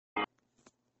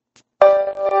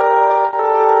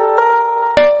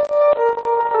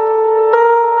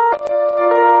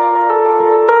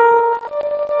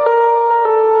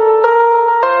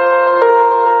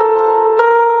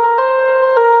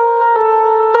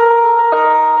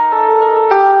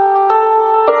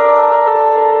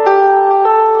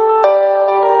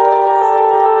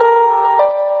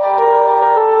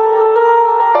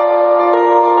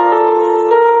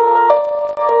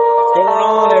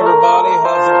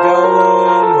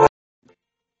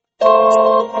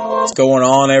What's going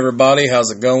on, everybody?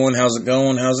 How's it going? How's it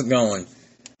going? How's it going?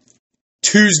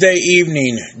 Tuesday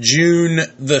evening, June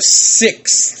the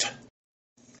 6th.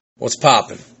 What's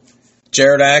poppin'?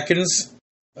 Jared Atkins,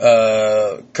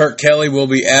 Kurt Kelly will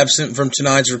be absent from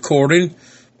tonight's recording.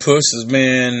 Puss has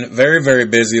been very, very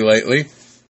busy lately.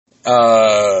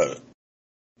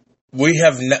 We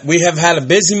have had a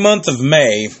busy month of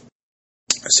May,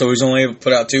 so he's only able to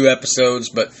put out 2 episodes,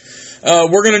 but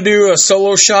we're going to do a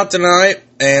solo shot tonight,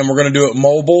 and we're going to do it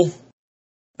mobile.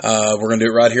 We're going to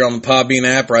do it right here on the Podbean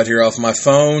app, right here off my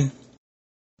phone.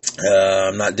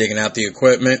 I'm not digging out the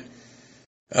equipment.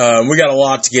 We got a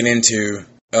lot to get into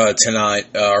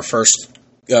tonight. Our first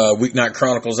Weeknight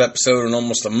Chronicles episode in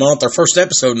almost a month. Our first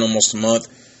episode in almost a month.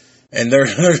 And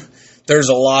there's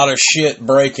a lot of shit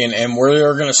breaking, and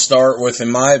we're going to start with,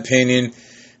 in my opinion,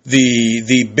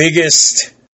 the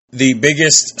biggest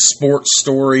sports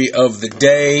story of the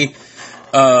day,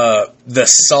 the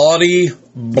Saudi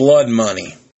blood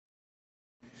money.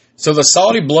 So the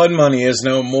Saudi blood money is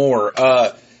no more.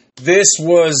 This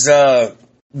was a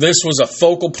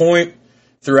focal point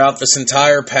throughout this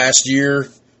entire past year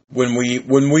when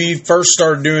we first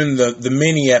started doing the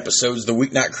mini episodes, the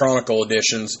Weeknight Chronicle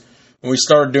editions. When we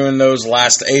started doing those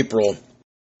last April,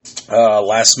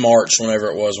 last March, whenever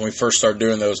it was, when we first started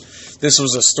doing those, this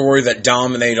was a story that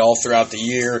dominated all throughout the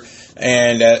year.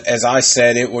 And as I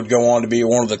said, it would go on to be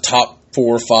one of the top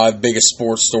 4 or 5 biggest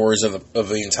sports stories of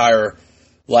the entire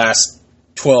last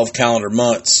 12 calendar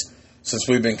months since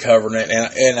we've been covering it.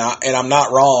 And I'm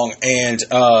not wrong. And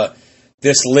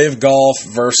this Live Golf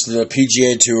versus the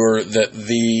PGA Tour,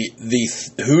 the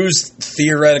whose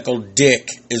theoretical dick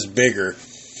is bigger.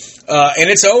 And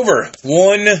it's over.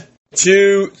 1,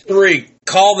 2, 3.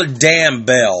 Call the damn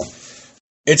bell.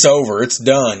 It's over. It's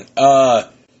done. The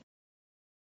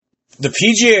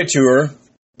PGA Tour,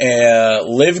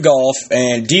 Live Golf,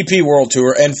 and DP World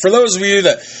Tour. And for those of you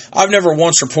that I've never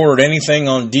once reported anything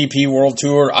on DP World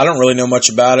Tour, I don't really know much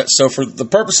about it. So for the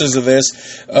purposes of this,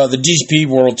 the DP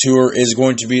World Tour is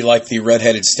going to be like the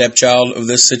redheaded stepchild of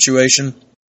this situation.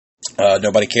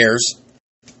 Nobody cares.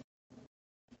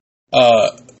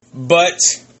 But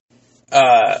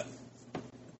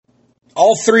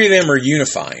all 3 of them are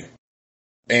unifying.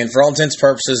 And for all intents and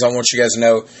purposes, I want you guys to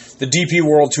know the DP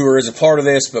World Tour is a part of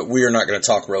this, but we are not going to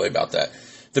talk really about that.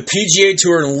 The PGA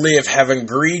Tour and LIV have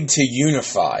agreed to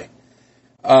unify.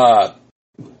 And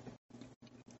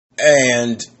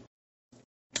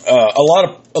a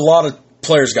lot of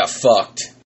players got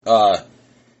fucked.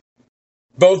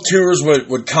 Both tours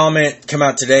would come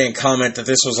out today and comment that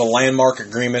this was a landmark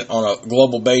agreement on a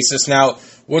global basis. Now,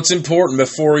 what's important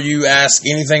before you ask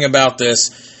anything about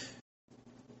this,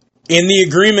 in the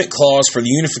agreement clause for the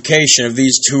unification of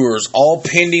these tours, all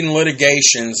pending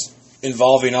litigations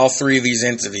involving all 3 of these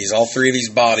entities, all 3 of these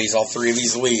bodies, all 3 of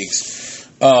these leagues,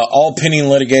 all pending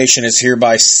litigation is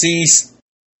hereby ceased,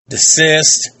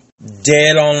 desist,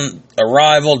 dead on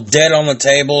arrival, dead on the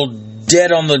table,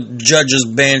 dead on the judge's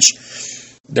bench.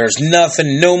 There's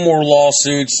nothing, no more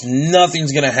lawsuits,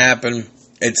 nothing's going to happen.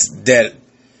 It's dead.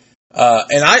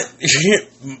 And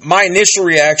my initial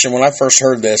reaction when I first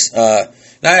heard this,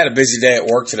 and I had a busy day at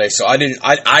work today, so I did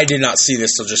not see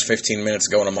this till just 15 minutes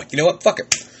ago, and I'm like, you know what, fuck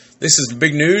it. This is the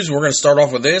big news. We're going to start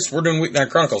off with this. We're doing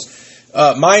Weeknight Chronicles.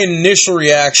 My initial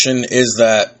reaction is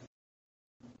that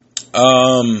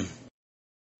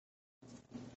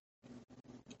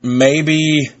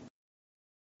maybe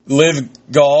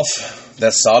Live Golf,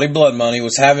 that's Saudi blood money,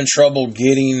 was having trouble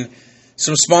getting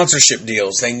some sponsorship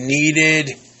deals. They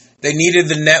needed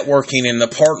the networking and the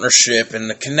partnership and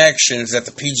the connections that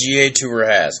the PGA Tour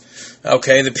has.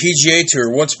 Okay, the PGA Tour,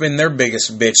 what's been their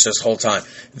biggest bitch this whole time?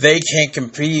 They can't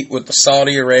compete with the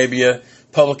Saudi Arabia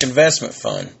Public Investment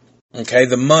Fund. Okay,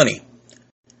 the money.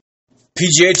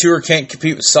 PGA Tour can't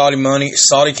compete with Saudi money.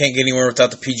 Saudi can't get anywhere without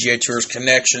the PGA Tour's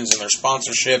connections and their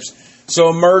sponsorships. So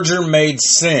a merger made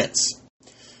sense.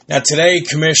 Now today,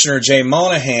 Commissioner Jay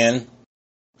Monahan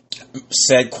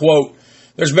said, quote,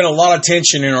 "There's been a lot of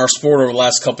tension in our sport over the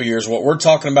last couple of years. What we're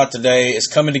talking about today is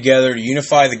coming together to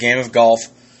unify the game of golf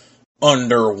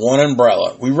under one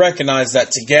umbrella. We recognize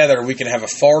that together we can have a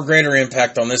far greater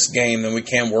impact on this game than we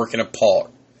can working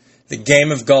apart. The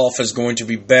game of golf is going to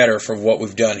be better for what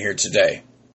we've done here today."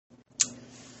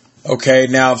 Okay,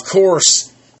 now of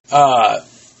course,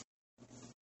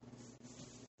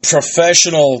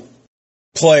 professional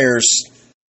players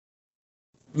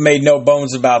made no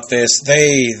bones about this.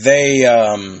 They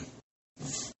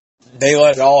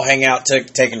let it all hang out,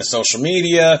 taken to social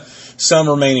media, some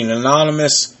remaining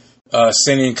anonymous,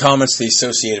 sending comments to the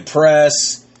Associated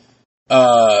Press.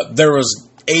 There was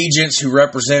agents who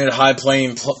represented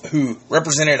high-paid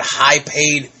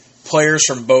players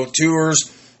from both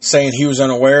tours, saying he was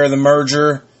unaware of the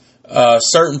merger.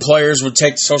 Certain players would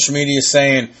take to social media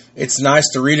saying it's nice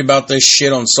to read about this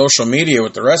shit on social media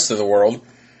with the rest of the world.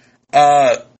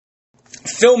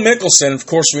 Phil Mickelson, of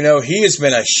course, we know he's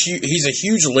a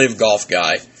huge live golf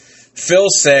guy. Phil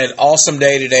said, "Awesome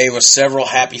day today," with several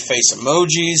happy face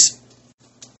emojis.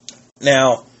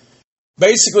 Now,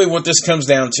 basically what this comes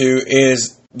down to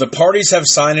is the parties have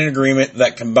signed an agreement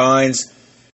that combines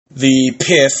the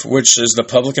PIF, which is the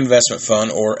Public Investment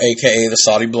Fund, or AKA the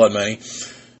Saudi blood money.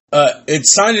 It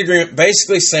signed an agreement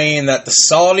basically saying that the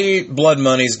Saudi blood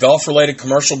money's golf-related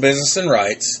commercial business and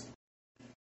rights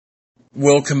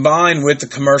will combine with the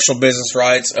commercial business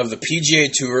rights of the PGA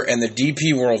Tour and the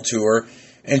DP World Tour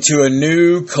into a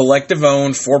new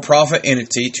collective-owned for-profit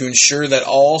entity to ensure that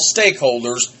all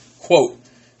stakeholders, quote,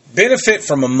 benefit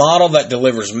from a model that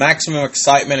delivers maximum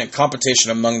excitement and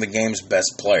competition among the game's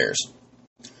best players.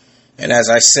 And as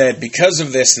I said, because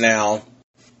of this now,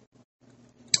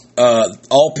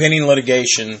 all pending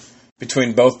litigation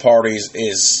between both parties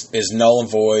is null and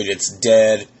void. It's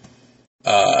dead.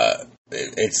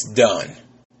 It's done.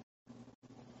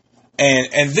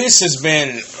 And this has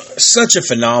been such a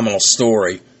phenomenal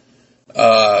story.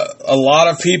 A lot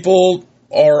of people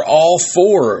are all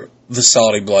for the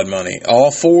Saudi blood money,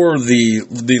 all for the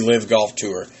Live Golf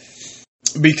Tour,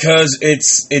 because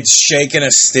it's shaking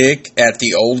a stick at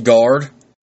the old guard.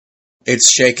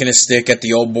 It's shaking a stick at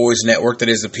the old boys network that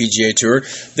is the PGA Tour.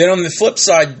 Then on the flip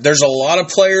side, there's a lot of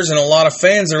players and a lot of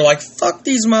fans that are like, fuck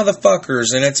these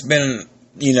motherfuckers. And it's been,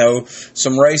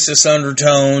 some racist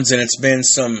undertones, and it's been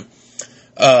some,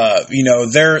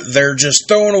 they're just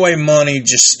throwing away money,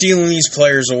 just stealing these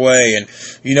players away. And,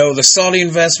 the Saudi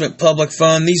Investment Public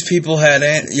Fund, these people had,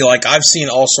 I've seen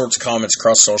all sorts of comments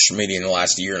across social media in the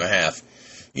last year and a half.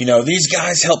 These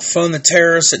guys helped fund the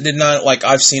terrorists that did not,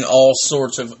 I've seen all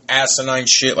sorts of asinine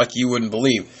shit like you wouldn't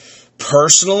believe.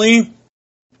 Personally,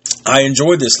 I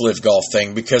enjoyed this Live Golf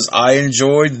thing because I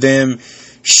enjoyed them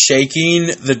shaking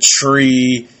the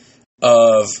tree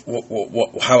of,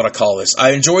 how would I call this?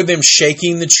 I enjoyed them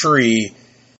shaking the tree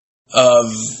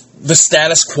of the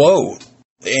status quo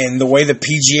and the way the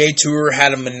PGA Tour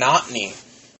had a monotony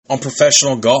on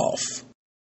professional golf.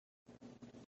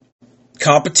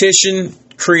 Competition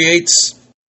creates,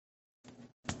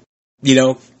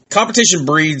 competition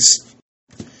breeds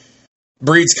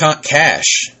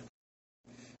cash.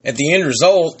 At the end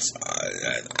result,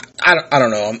 I don't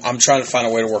know. I'm trying to find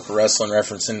a way to work a wrestling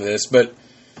reference into this, but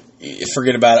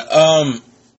forget about it.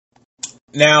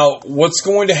 Now, what's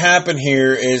going to happen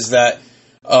here is that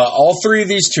all three of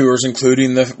these tours,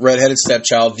 including the Redheaded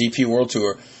Stepchild DP World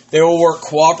Tour, they will work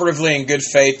cooperatively in good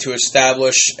faith to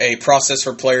establish a process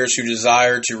for players who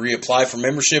desire to reapply for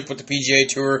membership with the PGA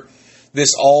Tour.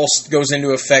 This all goes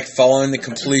into effect following the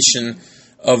completion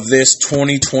of this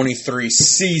 2023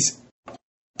 season.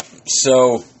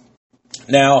 So,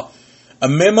 now, a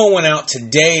memo went out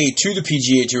today to the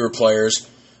PGA Tour players.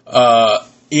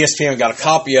 ESPN got a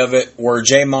copy of it where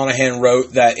Jay Monahan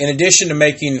wrote that in addition to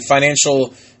making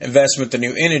financial investment the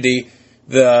new entity,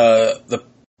 the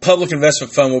Public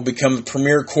Investment Fund will become the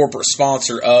premier corporate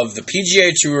sponsor of the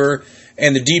PGA Tour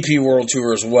and the DP World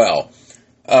Tour as well.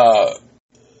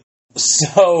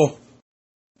 So,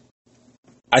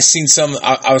 I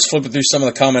was flipping through some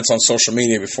of the comments on social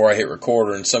media before I hit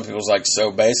recorder, and some people was like,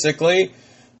 so basically,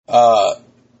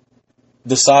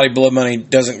 the Saudi blood money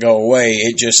doesn't go away.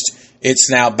 It's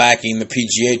now backing the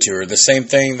PGA Tour. The same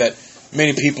thing that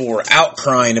many people were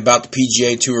outcrying about the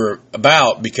PGA Tour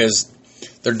about because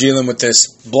they're dealing with this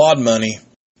blood money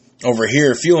over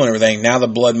here, fueling everything. Now the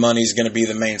blood money is going to be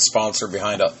the main sponsor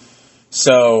behind it.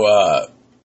 So,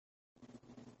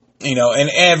 and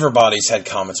everybody's had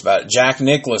comments about it. Jack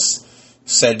Nicklaus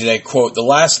said today, quote, "The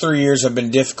last 3 years have been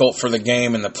difficult for the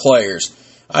game and the players.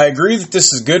 I agree that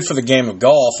this is good for the game of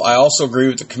golf. I also agree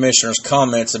with the commissioner's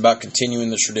comments about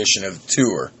continuing the tradition of the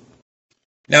tour."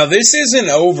 Now, this isn't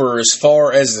over as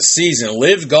far as the season.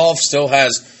 Live Golf still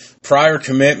has prior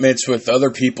commitments with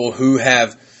other people who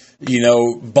have,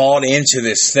 bought into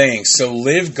this thing. So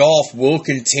Live Golf will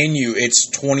continue its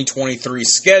 2023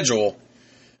 schedule,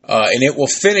 and it will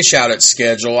finish out its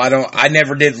schedule. I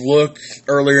never did look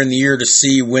earlier in the year to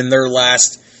see when their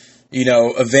last,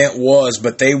 event was,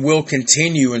 but they will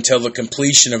continue until the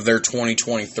completion of their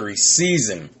 2023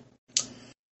 season.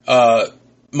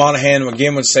 Monahan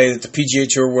again would say that the PGA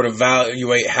Tour would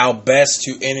evaluate how best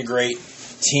to integrate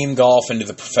team golf into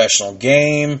the professional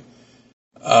game.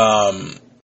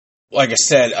 Like I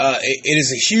said, it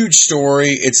is a huge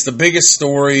story. It's the biggest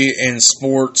story in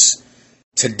sports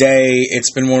today.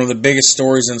 It's been one of the biggest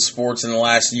stories in sports in the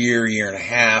last year and a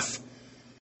half.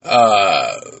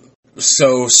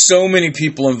 So many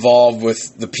people involved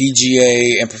with the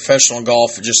PGA and professional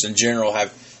golf, just in general,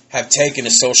 have taken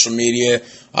to social media.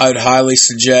 I would highly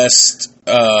suggest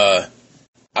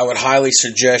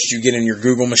you get in your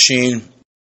Google machine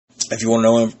if you want to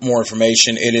know more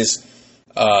information. It is,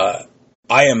 I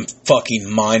am fucking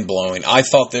mind blowing. I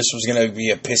thought this was going to be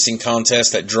a pissing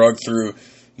contest that drug through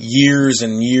years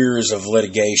and years of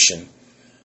litigation.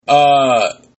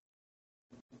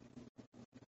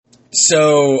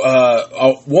 So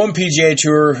one PGA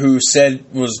Tour who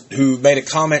made a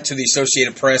comment to the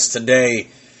Associated Press today,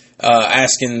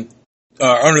 asking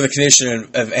under the condition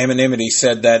of anonymity,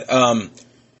 said that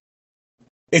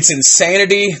it's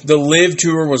insanity. The Live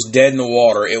Tour was dead in the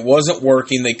water. It wasn't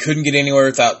working. They couldn't get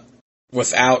anywhere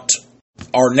without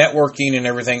our networking and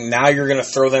everything. Now you're going to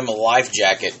throw them a life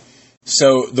jacket.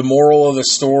 So the moral of the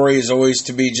story is always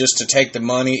to be just to take the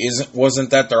money.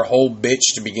 Wasn't that their whole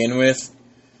bitch to begin with?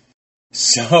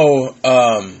 So,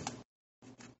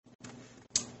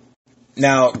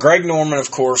 now Greg Norman,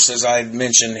 of course, as I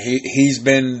mentioned, he's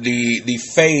been the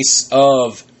face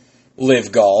of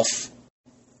Live Golf.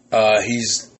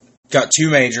 He's got 2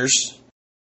 majors.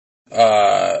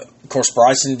 Of course,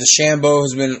 Bryson DeChambeau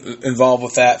has been involved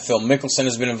with that. Phil Mickelson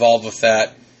has been involved with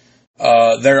that.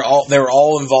 They were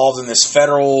all involved in this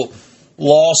federal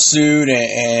lawsuit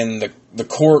and the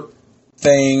court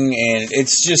thing, and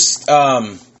it's just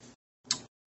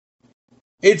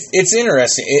it's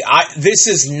interesting. This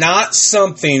is not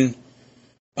something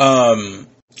I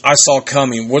saw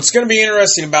coming. What's going to be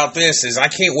interesting about this is I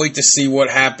can't wait to see what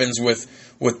happens with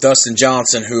Dustin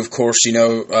Johnson, who, of course, is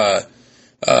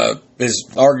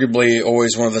arguably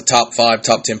always one of the top 5,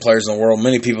 top 10 players in the world.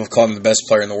 Many people have called him the best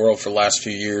player in the world for the last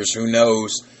few years. Who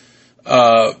knows?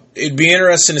 It'd be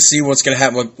interesting to see what's going to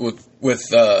happen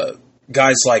with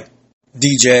guys like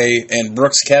DJ and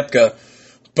Brooks Koepka,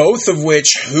 both of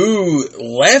which who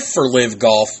left for Live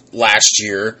Golf last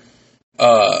year.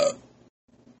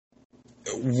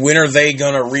 When are they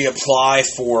going to reapply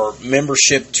for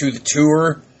membership to the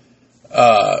tour?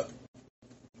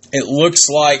 It looks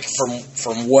like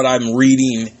from what I'm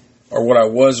reading, or what I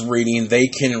was reading, they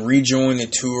can rejoin the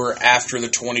tour after the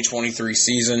 2023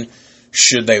 season,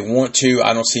 should they want to.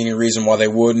 I don't see any reason why they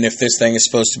wouldn't. If this thing is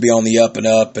supposed to be on the up and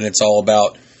up, and it's all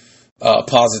about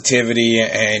positivity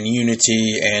and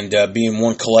unity and being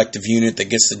one collective unit that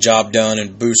gets the job done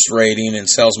and boosts rating and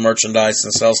sells merchandise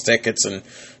and sells tickets and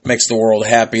makes the world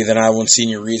happy, then I wouldn't see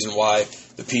any reason why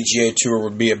the PGA Tour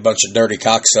would be a bunch of dirty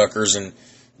cocksuckers and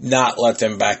not let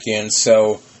them back in.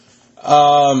 So,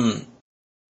 now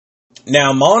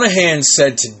Monahan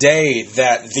said today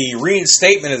that the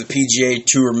reinstatement of the PGA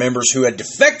Tour members who had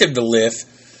defected to Live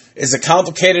is a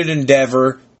complicated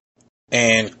endeavor,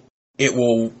 and it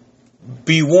will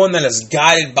be one that is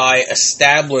guided by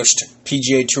established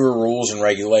PGA Tour rules and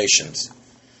regulations.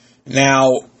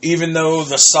 Now, even though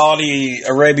the Saudi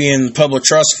Arabian Public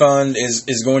Trust Fund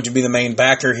is going to be the main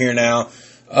backer here now,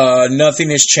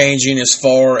 nothing is changing as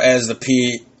far as the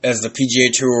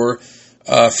PGA Tour.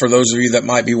 For those of you that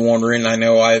might be wondering, I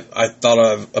know I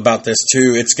thought about this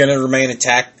too. It's going to remain a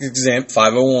tax-exempt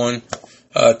 501,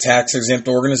 tax-exempt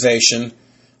organization.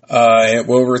 It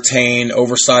will retain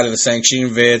oversight of the sanctioning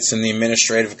events and the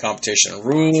administrative competition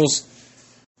rules.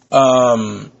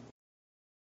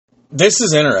 This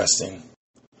is interesting.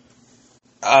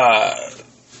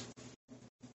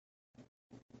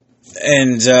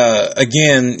 And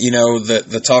again,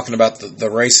 the talking about the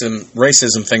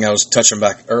racism thing I was touching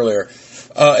back earlier.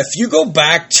 If you go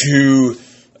back to,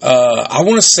 I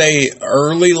want to say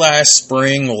early last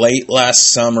spring, late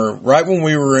last summer, right when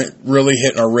we were really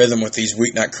hitting our rhythm with these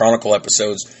Weeknight Chronicle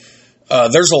episodes,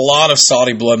 there's a lot of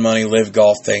Saudi Blood Money Live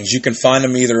Golf things. You can find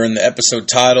them either in the episode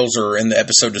titles or in the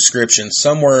episode description,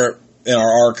 somewhere in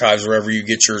our archives, wherever you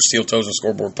get your Steel Toes and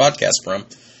Scoreboard podcast from.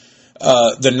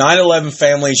 The 9/11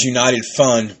 Families United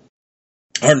Fund,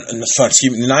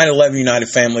 the 9/11 United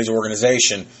Families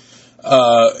Organization,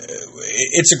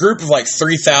 it's a group of like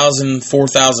 3,000,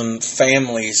 4,000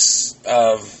 families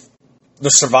of the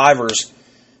survivors.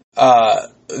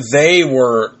 They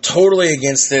were totally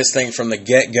against this thing from the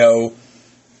get-go.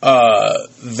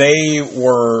 They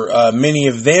were, many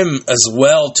of them as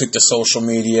well took to social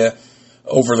media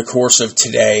over the course of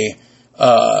today,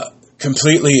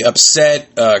 completely upset,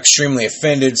 extremely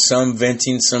offended, some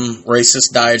venting some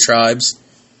racist diatribes,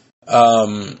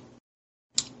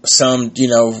 some,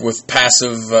 with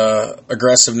passive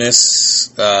aggressiveness.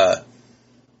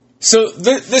 So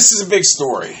this is a big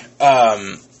story.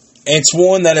 It's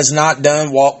one that is not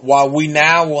done while we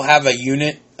now will have a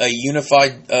unit a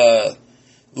unified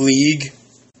league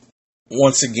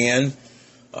once again.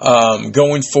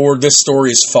 Going forward, this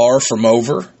story is far from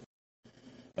over.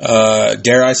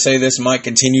 Dare I say this might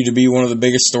continue to be one of the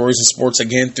biggest stories in sports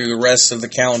again through the rest of the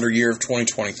calendar year of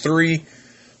 2023.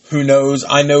 Who knows?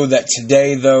 I know that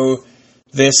today, though,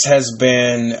 this has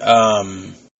been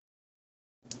a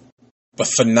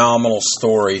phenomenal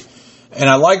story. And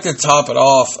I'd like to top it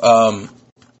off.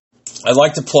 I'd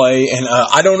like to play, and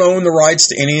I don't own the rights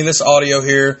to any of this audio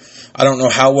here. I don't know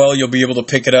how well you'll be able to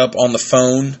pick it up on the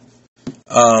phone.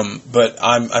 But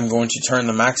I'm going to turn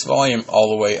the max volume all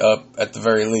the way up at the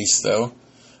very least, though.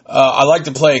 I'd like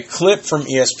to play a clip from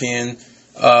ESPN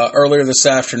earlier this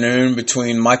afternoon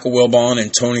between Michael Wilbon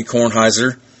and Tony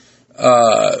Kornheiser.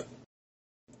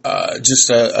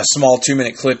 Just a small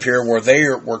 2-minute clip here where they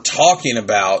were talking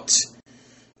about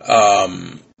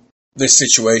this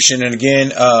situation. And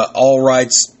again,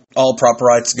 all proper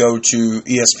rights go to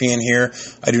ESPN here.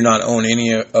 I do not own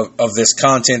any of this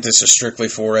content. This is strictly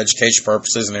for education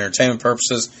purposes and entertainment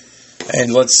purposes.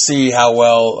 And let's see how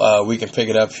well we can pick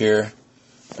it up here.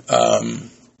 I'd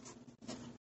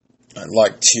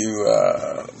like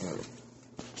to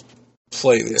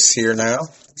play this here now.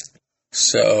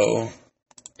 So,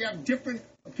 you have different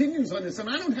opinions on this, and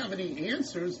I don't have any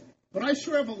answers, but I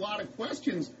sure have a lot of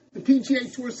questions. The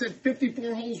PGA Tour said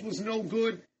 54 holes was no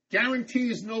good. Guarantee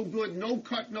is no good. No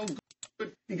cut, no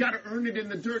good. You got to earn it in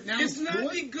the dirt. Now it's not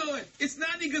any good. It's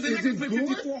not any good. They're not going to put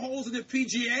 54 holes in the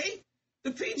PGA.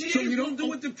 The PGA is going to do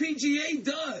what the PGA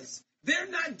does. They're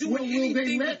not doing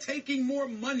anything but taking more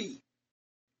money.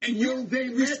 And your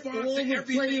response to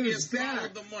everything is follow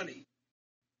the money.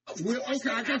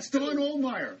 Okay, that's Don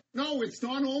Ohlmeyer. No, it's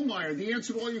Don Ohlmeyer. The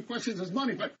answer to all your questions is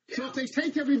money. But so if they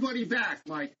take everybody back,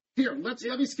 Mike, here, let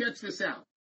me sketch this out.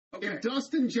 Okay. If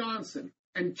Dustin Johnson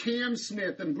and Cam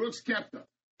Smith and Brooks Koepka,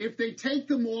 if they take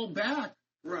them all back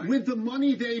with the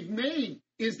money they've made,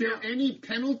 is there any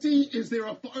penalty?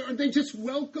 Are they just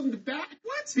welcomed back?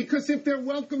 What? Because if they're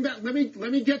welcomed back, let me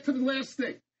get to the last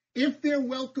thing. If they're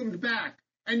welcomed back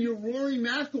and you're Rory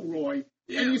McIlroy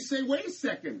and you say, wait a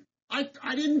second, I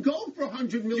didn't go for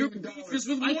 $100 million.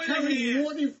 I carried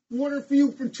water for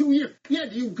you for 2 years. Yeah,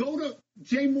 do you go to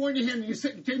Jay Moynihan and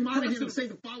say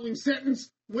the following sentence?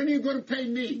 When are you going to pay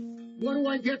me? What do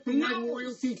I get for my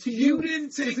loyalty to you? You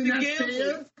didn't take the gamble.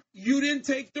 Fair? You didn't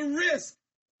take the risk.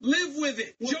 Live with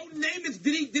it. Well, Joe Namath,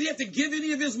 did he have to give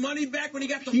any of his money back when he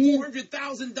got the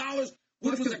 $400,000,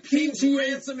 which was a king's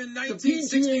ransom in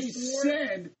 1964? The PGA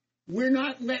said, we're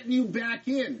not letting you back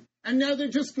in. And now they're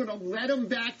just going to let them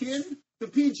back in? The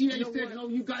PGA said, no,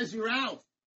 you guys are out.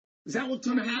 Is that what's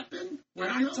going to happen? When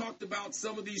I talked about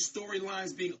some of these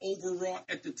storylines being overwrought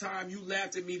at the time, you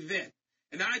laughed at me then.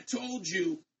 And I told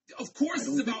you, of course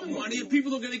it's about money and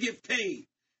people are going to get paid.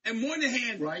 And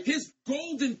Moynihan, his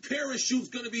golden parachute's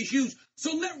going to be huge.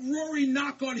 So let Rory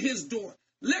knock on his door.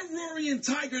 Let Rory and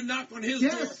Tiger knock on his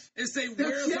door and say,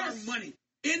 where's our money?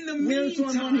 In the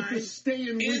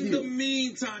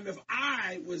meantime, if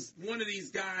I was one of these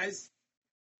guys,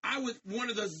 one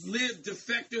of the live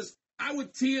defectors, I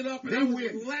would tee it up and I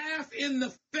would laugh in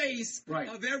the face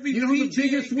of every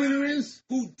PGA guy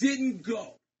who didn't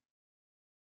go.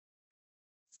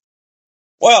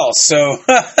 Well, so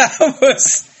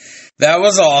that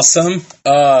was awesome.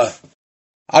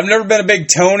 I've never been a big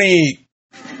Tony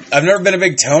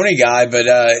guy, but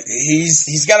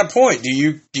he's got a point. Do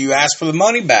you ask for the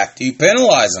money back? Do you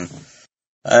penalize him?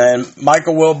 And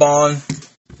Michael Wilbon,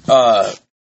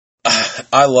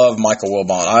 I love Michael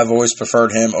Wilbon. I've always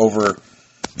preferred him over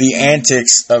the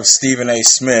antics of Stephen A.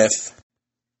 Smith.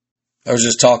 I was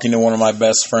just talking to one of my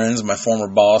best friends, my former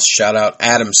boss. Shout out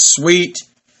Adam Sweet.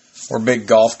 We're big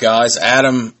golf guys.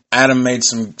 Adam made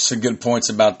some good points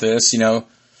about this. You know,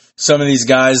 some of these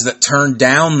guys that turned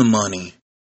down the money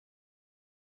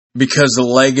because of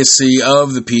the legacy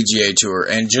of the PGA Tour,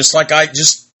 and just like I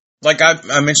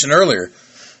mentioned earlier,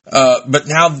 but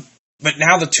now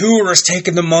the tour is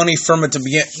taking the money from it to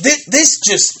begin. This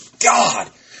just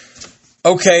God.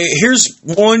 Okay, here's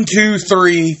 1, 2,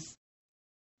 3.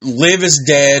 Live is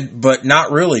dead, but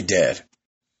not really dead.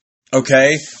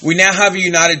 Okay, we now have a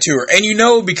United Tour, and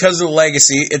because of the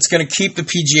legacy, it's going to keep the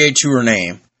PGA Tour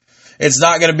name. It's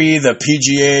not going to be the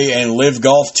PGA and Live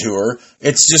Golf Tour.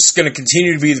 It's just going to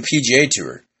continue to be the PGA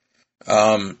Tour.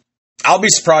 I'll be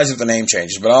surprised if the name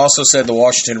changes, but I also said the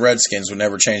Washington Redskins would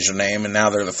never change their name, and now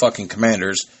they're the fucking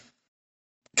Commanders. God,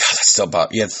 that's still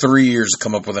about... You had 3 years to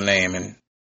come up with a name, and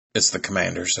it's the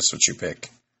Commanders. That's what you pick.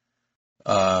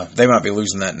 They might be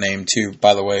losing that name, too,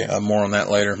 by the way. More on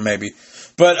that later, maybe.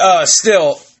 But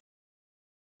still,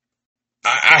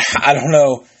 I don't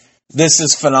know. This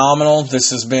is phenomenal.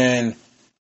 This has been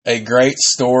a great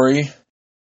story.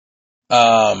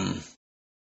 Hang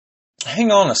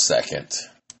on a second.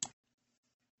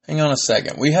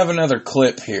 We have another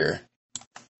clip here.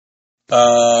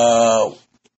 This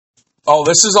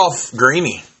is off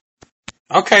Greeny.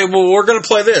 Okay, well, we're going to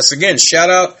play this. Again, shout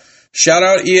out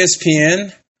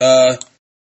ESPN.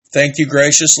 Thank you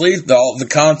graciously. The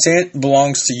content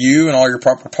belongs to you and all your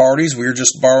proper parties. We're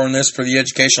just borrowing this for the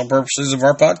educational purposes of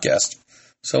our podcast.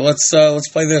 So let's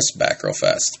play this back real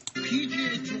fast.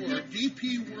 PGA Tour,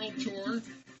 DP World Tour,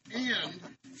 and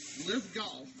Live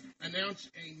Golf announced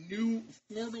a new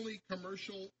formed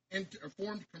commercial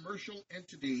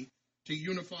entity to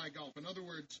unify golf. In other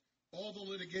words, all the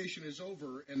litigation is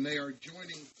over, and they are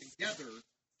joining together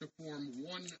to form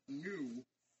one new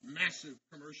massive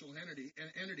commercial entity, and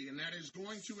that is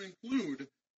going to include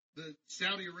the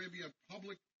Saudi Arabia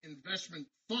Public Investment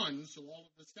Fund. So all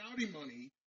of the Saudi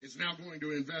money is now going to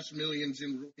invest millions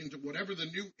into whatever the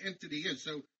new entity is.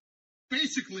 So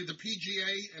basically, the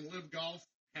PGA and Live Golf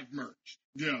have merged.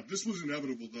 Yeah, this was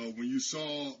inevitable, though, when you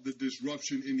saw the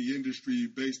disruption in the industry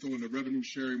based on the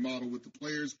revenue-sharing model with the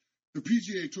players. The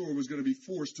PGA Tour was going to be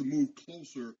forced to move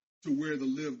closer to where the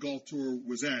Live Golf Tour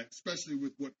was at, especially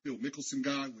with what Phil Mickelson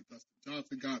got, what Dustin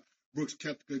Johnson got, Brooks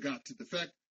Koepka got to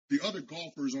defect. The other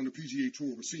golfers on the PGA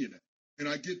Tour were seeing that. And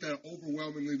I get that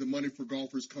overwhelmingly the money for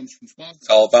golfers comes from sponsors. It's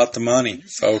all about the money,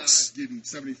 folks. Getting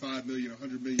 $75 million,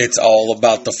 $100 million. It's all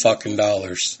about the fucking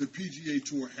dollars. The PGA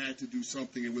Tour had to do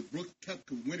something. And with Brooks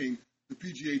Koepka winning the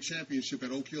PGA Championship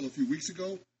at Oak Hill a few weeks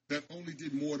ago, that only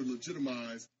did more to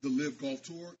legitimize the Live Golf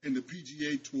Tour. And the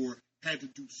PGA Tour had to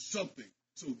do something.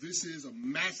 So this is a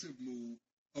massive move.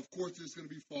 Of course, there's going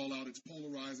to be fallout. It's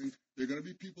polarizing. There are going to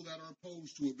be people that are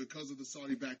opposed to it because of the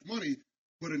Saudi-backed money.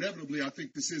 But inevitably, I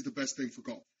think this is the best thing for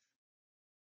golf.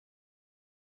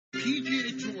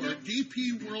 PGA Tour,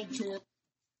 DP World Tour.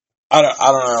 I don't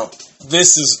know.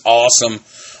 This is awesome.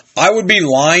 I would be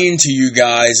lying to you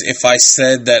guys if I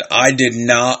said that I did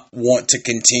not want to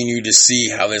continue to see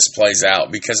how this plays out,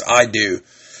 because I do.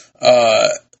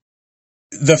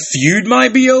 The feud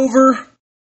might be over.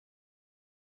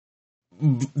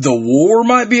 The war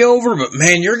might be over, but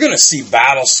man, you're going to see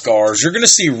battle scars. You're going to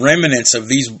see remnants of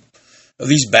these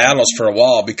battles for a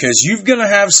while, because you're going to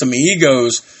have some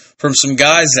egos from some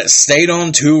guys that stayed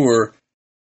on tour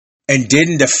and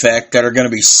didn't defect that are going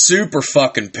to be super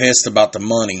fucking pissed about the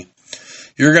money.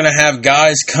 You're going to have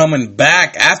guys coming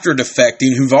back after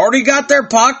defecting who've already got their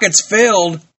pockets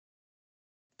filled.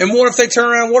 And what if they turn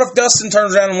around? What if Dustin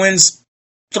turns around and wins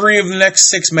 3 of the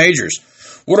next 6 majors?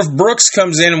 What if Brooks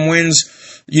comes in and wins,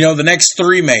 the next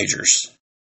 3 majors?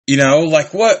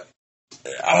 Like what?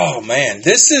 Oh, man.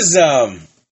 This is, I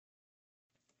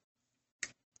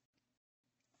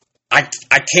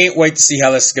can't wait to see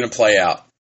how this is going to play out.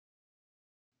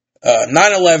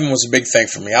 9/11 was a big thing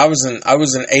for me. I was in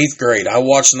 8th grade. I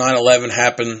watched 9/11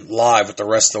 happen live with the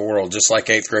rest of the world, just like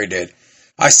 8th grade did.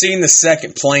 I seen the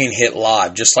second plane hit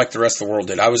live, just like the rest of the world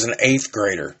did. I was an 8th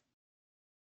grader.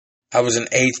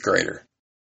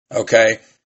 Okay?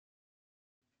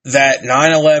 That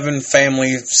 9/11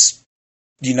 family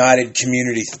united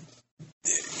community,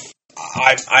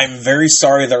 I'm very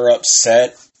sorry they're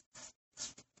upset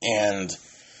and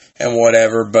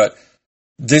whatever, but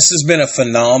this has been a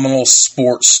phenomenal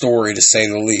sports story, to say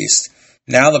the least.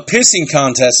 Now the pissing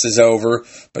contest is over,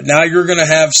 but now you're going to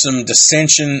have some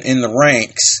dissension in the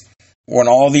ranks when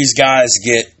all these guys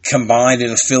get combined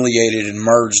and affiliated and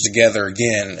merged together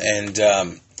again. And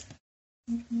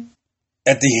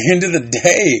at the end of the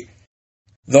day,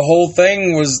 the whole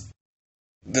thing was,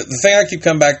 the thing I keep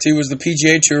coming back to was the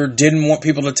PGA Tour didn't want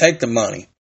people to take the money.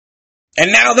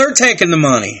 And now they're taking the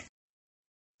money.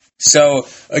 So,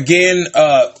 again,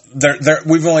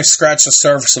 we've only scratched the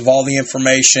surface of all the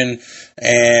information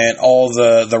and all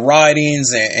the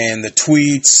writings and the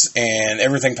tweets and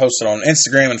everything posted on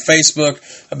Instagram and Facebook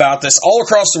about this all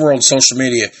across the world, social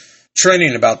media,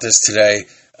 trending about this today.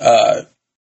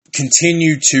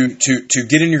 Continue to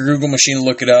get in your Google machine and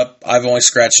look it up. I've only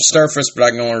scratched the surface, but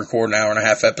I can only record an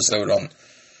 1.5-hour episode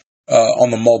on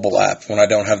the mobile app when I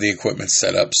don't have the equipment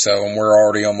set up. So, and we're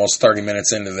already almost 30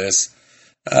 minutes into this.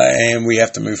 And we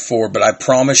have to move forward. But I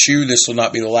promise you, this will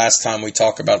not be the last time we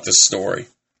talk about this story.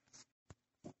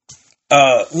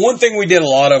 One thing we did a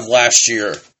lot of last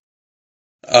year,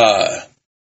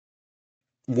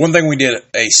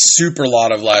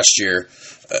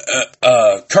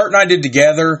 Kurt and I did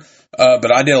together,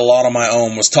 but I did a lot on my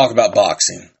own, was talk about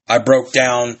boxing. I broke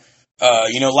down,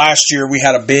 last year we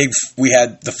had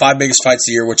the 5 biggest fights of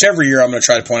the year, which every year I'm going to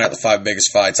try to point out the 5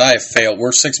 biggest fights. I have failed.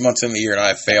 We're 6 months in the year and I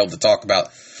have failed to talk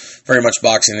about very much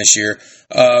boxing this year.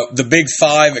 The Big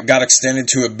Five, it got extended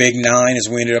to a Big Nine as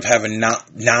we ended up having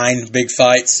 9 big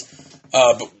fights.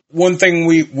 But one thing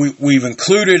we've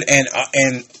included, and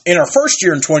in our first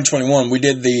year in 2021, we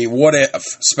did the What If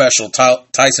special,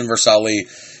 Tyson vs. Ali,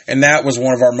 and that was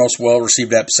one of our most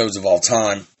well-received episodes of all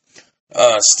time.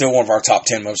 Still one of our top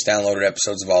 10 most downloaded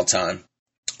episodes of all time.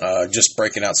 Just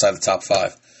breaking outside the top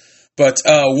 5. But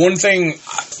one thing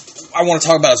I want to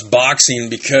talk about is boxing,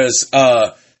 because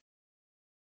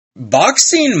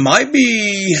boxing might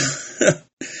be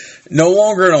no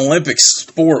longer an Olympic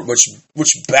sport,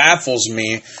 which baffles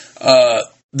me.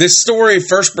 This story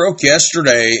first broke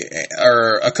yesterday,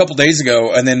 or a couple days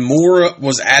ago, and then more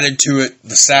was added to it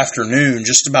this afternoon,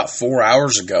 just about 4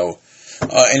 hours ago.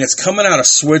 And it's coming out of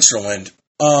Switzerland.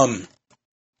 And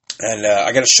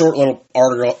I got a short little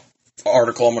article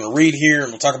I'm going to read here,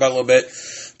 and we'll talk about it a little bit.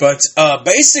 But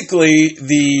basically,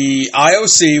 the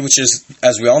IOC, which is,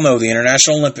 as we all know, the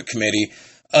International Olympic Committee,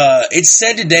 it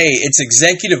said today its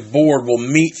executive board will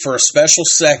meet for a special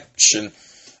session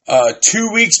 2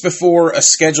 weeks before a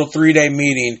scheduled 3-day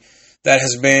meeting that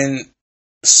has been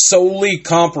solely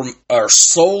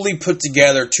put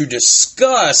together to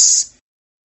discuss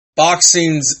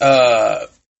boxing's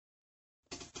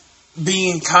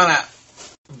being kind of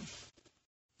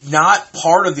not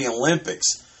part of the Olympics.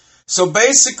 So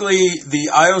basically, the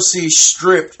IOC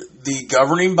stripped the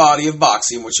governing body of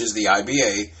boxing, which is the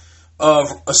IBA,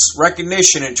 of a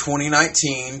recognition in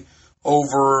 2019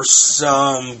 over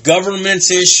some government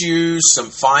issues,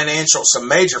 some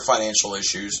major financial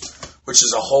issues, which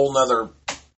is a whole nother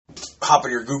hop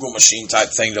in your Google machine type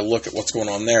thing to look at what's going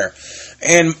on there.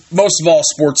 And most of all,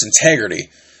 sports integrity.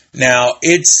 Now,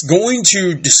 it's going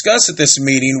to discuss at this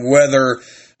meeting whether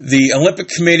the Olympic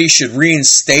Committee should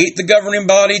reinstate the governing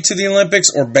body to the Olympics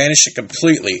or banish it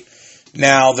completely.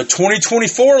 Now, the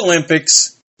 2024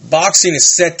 Olympics, boxing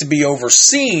is set to be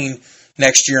overseen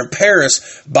next year in Paris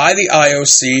by the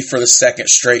IOC for the second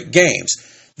straight games.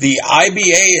 The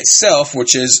IBA itself,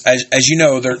 which is, as you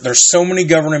know, there's so many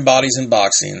governing bodies in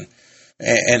boxing,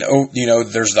 and you know,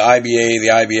 there's the IBA,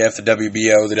 the IBF, the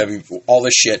WBO, all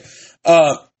this shit.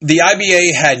 The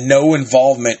IBA had no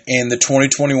involvement in the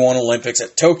 2021 Olympics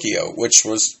at Tokyo, which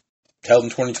was held in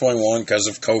 2021 because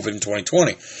of COVID in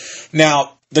 2020.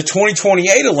 Now, the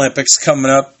 2028 Olympics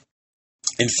coming up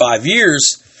in 5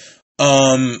 years,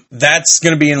 that's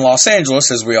going to be in Los Angeles,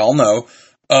 as we all know.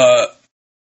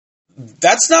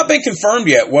 That's not been confirmed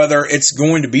yet, whether it's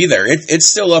going to be there. It's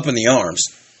still up in the arms.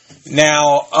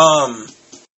 Now,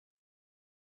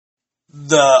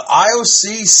 the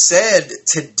IOC said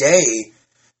today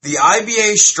the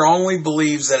IBA strongly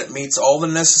believes that it meets all the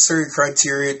necessary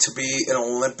criteria to be an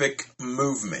Olympic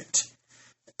movement.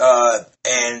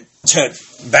 And to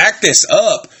back this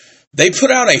up, they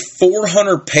put out a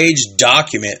 400-page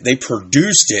document. They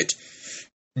produced it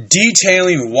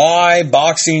detailing why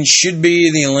boxing should be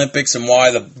in the Olympics and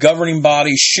why the governing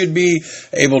body should be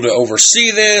able to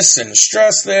oversee this and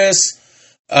stress this.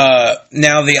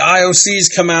 Now, the IOC's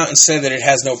come out and said that it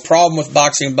has no problem with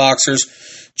boxing and boxers,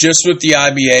 just with the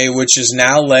IBA, which is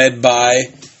now led by,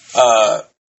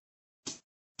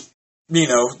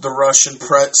 the Russian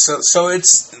press. So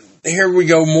it's, here we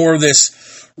go, more of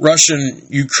this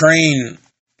Russian-Ukraine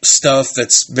stuff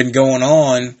that's been going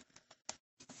on.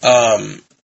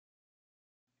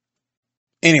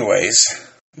 Anyways,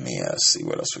 let me see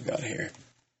what else we got here.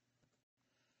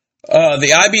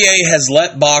 The IBA has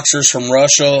let boxers from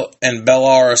Russia and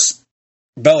Belarus,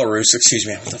 what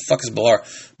the fuck is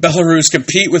Belarus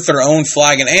compete with their own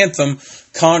flag and anthem,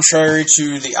 contrary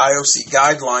to the IOC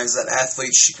guidelines that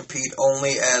athletes should compete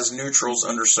only as neutrals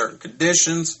under certain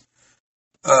conditions.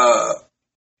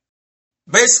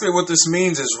 Basically what this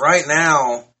means is right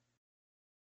now,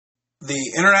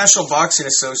 the International Boxing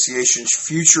Association's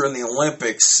future in the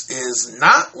Olympics is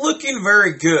not looking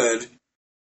very good,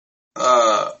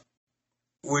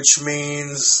 which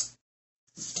means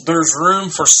there's room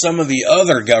for some of the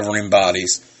other governing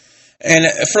bodies. And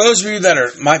for those of you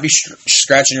that might be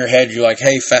scratching your head, you're like,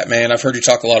 hey, fat man, I've heard you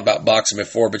talk a lot about boxing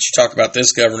before, but you talk about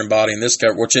this governing body and this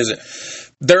which is it?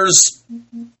 There's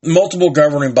multiple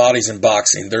governing bodies in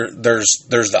boxing. There's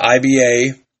the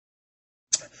IBA,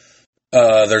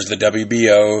 there's the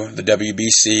WBO, the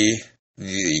WBC,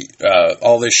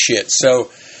 all this shit.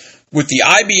 So with the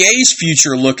IBA's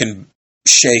future looking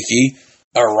shaky,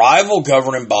 a rival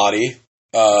governing body,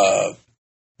 the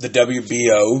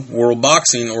WBO, World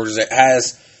Boxing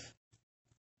Organization,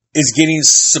 is getting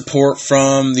support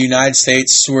from the United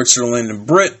States, Switzerland, and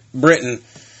Britain.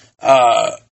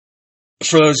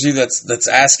 For those of you that's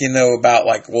asking though about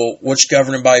like, well, which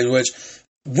governing body is which?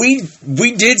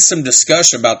 we did some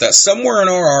discussion about that somewhere in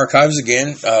our archives.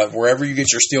 Again, wherever you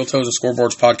get your Steel Toes and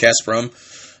Scoreboards podcast from,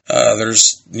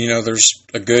 there's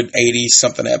a good 80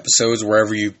 something episodes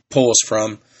wherever you pull us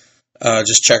from.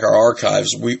 Just check our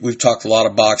archives. We've talked a lot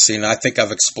of boxing. I think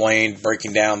I've explained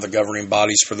breaking down the governing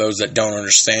bodies for those that don't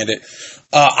understand it.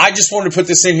 I just wanted to put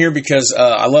this in here because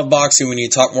I love boxing. We need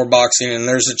to talk more boxing, and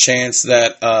there's a chance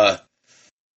that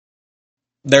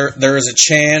there is a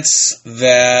chance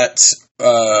that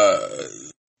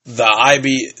the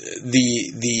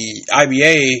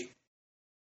IBA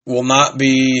will not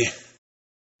be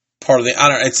part of the. I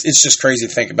don't know. It's just crazy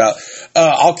to think about.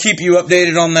 I'll keep you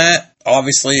updated on that.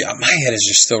 Obviously, my head is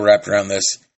just still wrapped around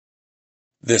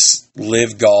this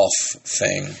live golf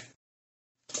thing.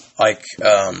 Like,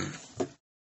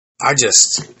 I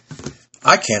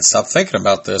can't stop thinking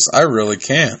about this. I really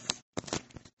can't.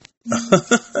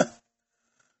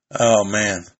 Oh,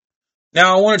 man.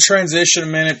 Now, I want to transition a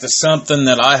minute to something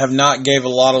that I have not gave a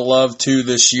lot of love to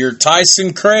this year.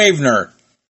 Tyson Cravener.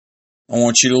 I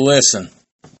want you to listen.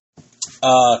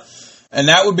 And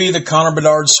that would be the Connor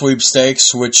Bedard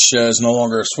sweepstakes, which is no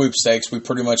longer a sweepstakes. We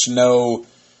pretty much know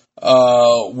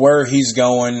where he's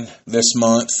going this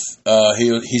month.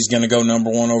 He's going to go number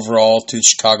 1 overall to the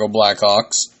Chicago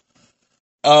Blackhawks.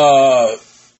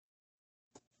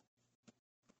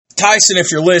 Tyson,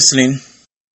 if you're listening,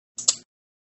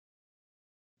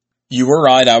 you were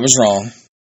right. I was wrong.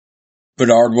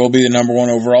 Bedard will be the number 1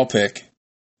 overall pick.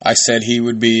 I said he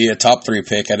would be a top 3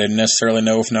 pick. I didn't necessarily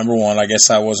know if number 1. I guess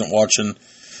I wasn't watching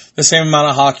the same amount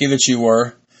of hockey that you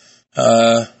were.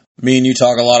 Me and you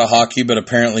talk a lot of hockey, but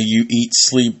apparently you eat,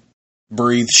 sleep,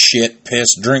 breathe, shit,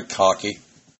 piss, drink hockey.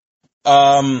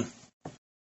 The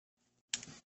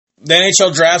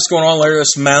NHL draft's going on later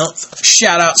this month.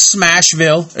 Shout out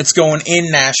Smashville. It's going in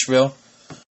Nashville.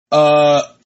 The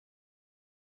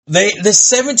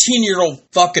 17-year-old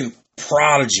fucking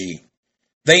prodigy.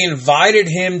 They invited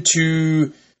him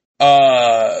to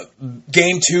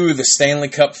Game 2 of the Stanley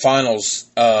Cup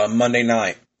Finals Monday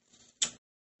night.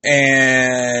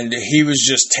 And he was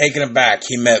just taken aback.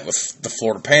 He met with the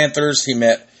Florida Panthers. He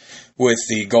met with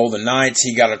the Golden Knights.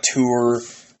 He got a tour.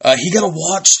 He got to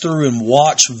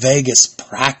watch Vegas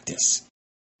practice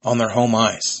on their home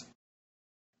ice.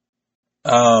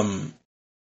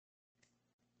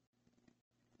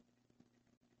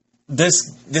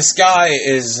 This guy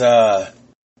is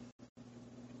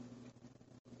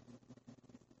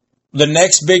the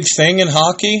next big thing in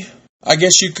hockey, I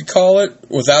guess you could call it,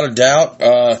 without a doubt.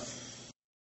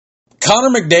 Connor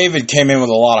McDavid came in with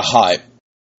a lot of hype.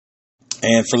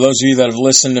 And for those of you that have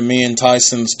listened to me and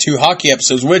Tyson's 2 hockey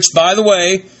episodes, which, by the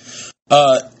way,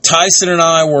 Tyson and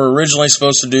I were originally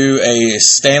supposed to do a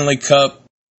Stanley Cup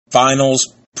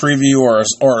Finals preview or a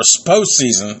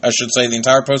postseason, I should say, the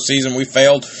entire postseason. We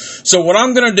failed. So what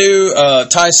I'm going to do,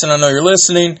 Tyson, I know you're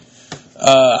listening,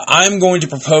 I'm going to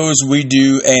propose we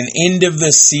do an end of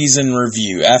the season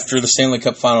review. After the Stanley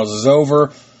Cup Finals is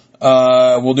over,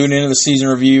 we'll do an end of the season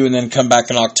review and then come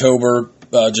back in October,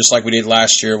 just like we did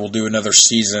last year. We'll do another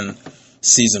season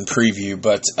preview.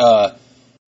 But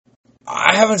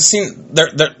I haven't seen,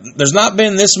 there's not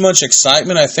been this much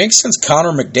excitement, I think, since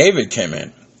Connor McDavid came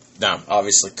in. Now,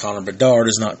 obviously, Connor Bedard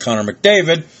is not Connor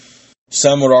McDavid.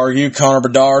 Some would argue Connor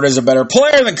Bedard is a better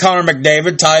player than Connor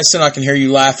McDavid. Tyson, I can hear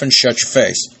you laughing. Shut your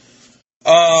face.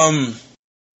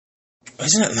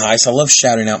 Isn't it nice? I love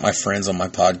shouting out my friends on my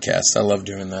podcast. I love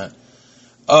doing that.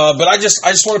 But I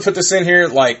just want to put this in here.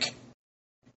 Like,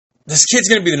 this kid's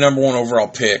going to be the number 1 overall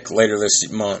pick later this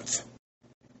month.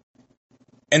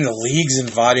 And the league's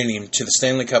inviting him to the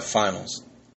Stanley Cup Finals.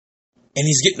 And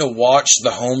he's getting to watch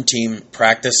the home team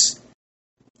practice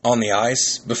on the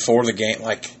ice before the game.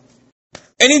 Like,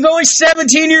 and he's only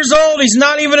 17 years old. He's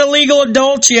not even a legal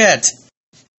adult yet.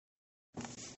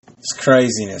 It's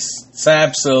craziness. It's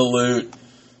absolute.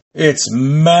 It's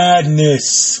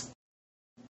madness.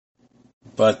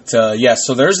 But, yeah,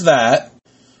 so there's that.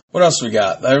 What else we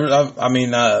got?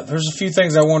 There's a few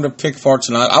things I wanted to pick for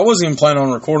tonight. I wasn't even planning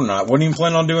on recording tonight. Wasn't even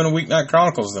planning on doing a Weeknight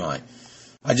Chronicles tonight.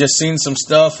 I just seen some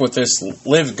stuff with this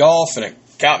live golf, and it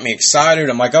got me excited.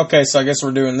 I'm like, okay, so I guess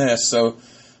we're doing this. So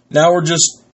now we're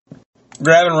just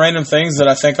grabbing random things that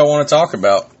I think I want to talk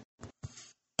about.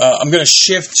 I'm going to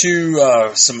shift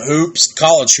to some hoops,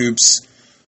 college hoops.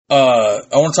 I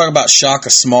want to talk about Shaka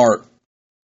Smart.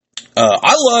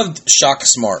 I loved Shaka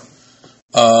Smart.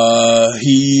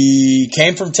 He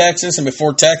came from Texas, and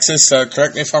before Texas,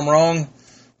 correct me if I'm wrong,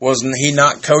 wasn't he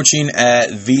not coaching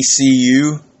at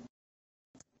VCU?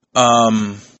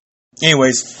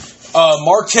 Anyways,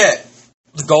 Marquette,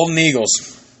 the Golden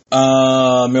Eagles.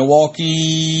 Milwaukee.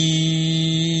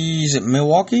 Is it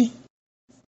Milwaukee?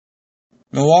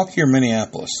 Milwaukee or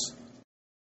Minneapolis?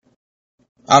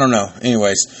 I don't know.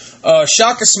 Anyways,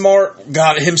 Shaka Smart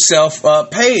got himself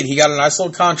paid. He got a nice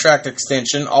little contract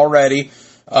extension already.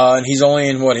 And he's only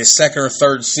in, his second or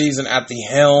third season at the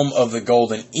helm of the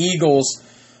Golden Eagles.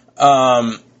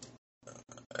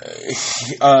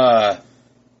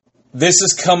 This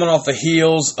is coming off the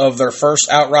heels of their first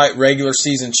outright regular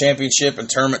season championship and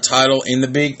tournament title in the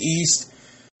Big East.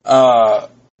 Now,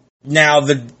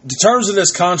 the terms of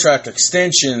this contract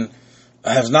extension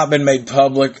has not been made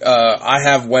public. I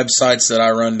have websites that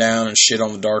I run down and shit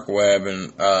on the dark web,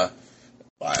 and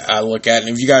I look at it.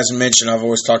 And if you guys mention, I've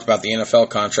always talked about the NFL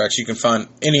contracts. You can find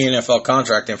any NFL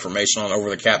contract information on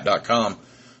overthecap.com.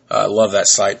 I love that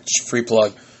site. Free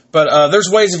plug. But there's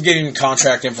ways of getting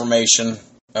contract information.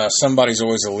 Somebody's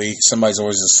always a leak. Somebody's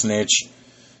always a snitch.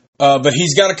 But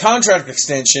he's got a contract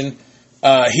extension.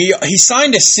 He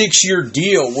signed a 6-year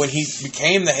deal when he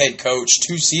became the head coach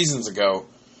 2 seasons ago.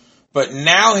 But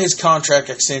now his contract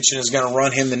extension is going to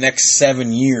run him the next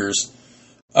 7 years.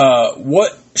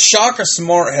 What Shaka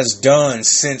Smart has done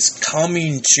since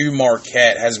coming to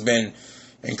Marquette has been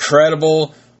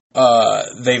incredible.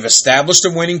 They've established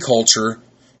a winning culture.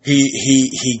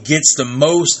 He gets the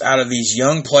most out of these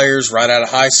young players right out of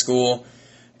high school.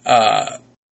 I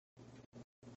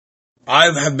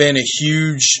have been a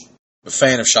huge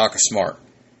fan of Shaka Smart.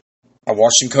 I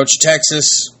watched him coach at Texas.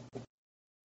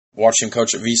 Watched him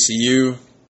coach at VCU.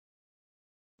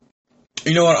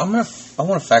 You know what? I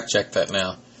want to fact check that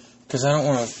now because I don't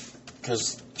want to.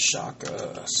 Because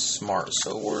Shaka Smart.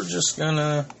 So we're just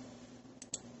gonna.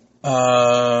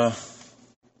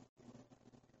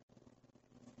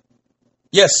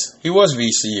 Yes, he was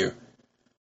VCU.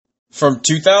 From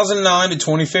 2009 to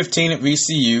 2015 at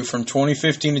VCU, from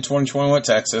 2015 to 2021 at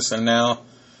Texas, and now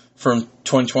from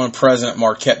 2020 president at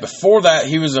Marquette. Before that,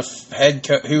 he was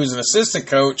he was an assistant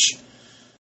coach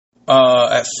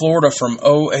at Florida from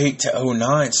 2008 to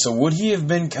 2009. So would he have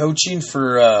been coaching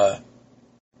for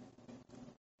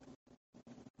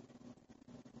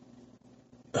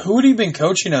who would he have been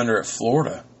coaching under at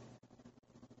Florida?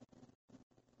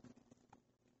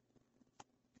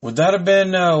 Would that have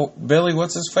been Billy,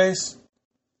 what's his face?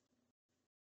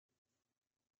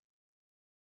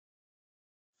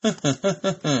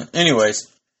 Anyways,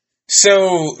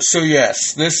 so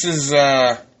yes, this is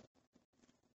and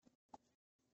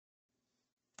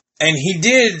he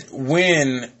did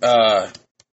win the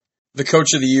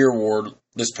Coach of the Year award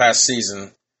this past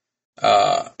season,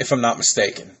 if I'm not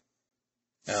mistaken.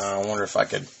 I wonder if I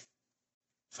could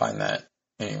find that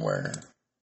anywhere.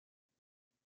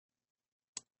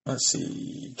 Let's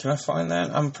see. Can I find that?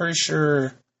 I'm pretty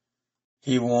sure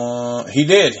he won. He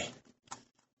did.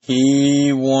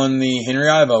 He won the Henry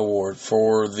Iba Award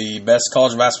for the best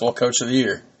college basketball coach of the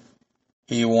year.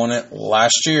 He won it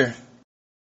last year.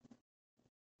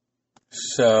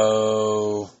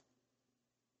 So,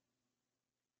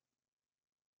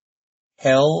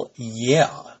 hell yeah.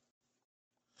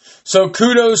 So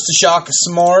kudos to Shaka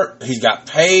Smart. He got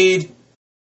paid.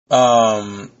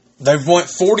 They've went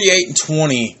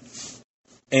 48-20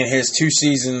 in his 2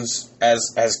 seasons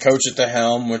as coach at the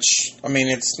helm, which, I mean,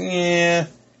 it's, yeah.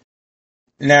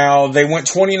 Now, they went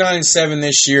 29-7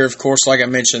 this year. Of course, like I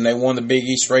mentioned, they won the Big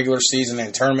East regular season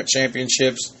and tournament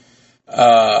championships.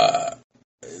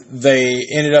 They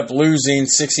ended up losing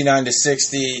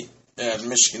 69-60 at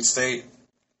Michigan State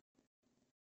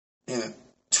in a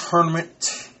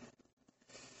tournament.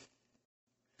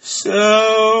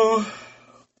 So,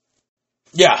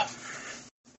 yeah.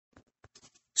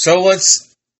 So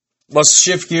let's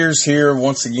shift gears here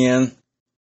once again.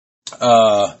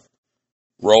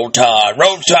 Roll Tide.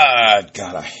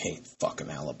 God, I hate fucking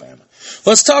Alabama.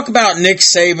 Let's talk about Nick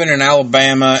Saban and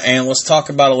Alabama, and let's talk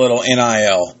about a little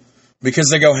NIL, because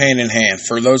they go hand in hand.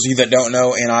 For those of you that don't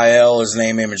know, NIL is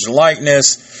name, image, and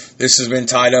likeness. This has been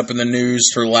tied up in the news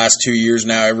for the last 2 years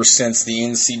now, ever since the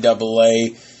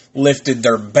NCAA lifted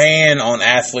their ban on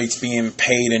athletes being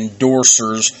paid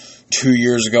endorsers 2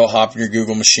 years ago. Hop in your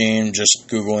Google machine, just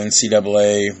Google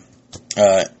NCAA,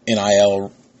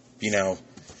 NIL, you know,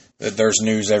 there's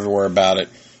news everywhere about it.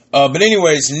 But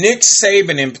anyways, Nick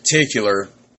Saban in particular,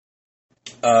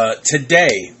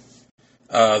 today,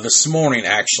 this morning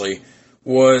actually,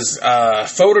 was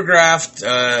photographed,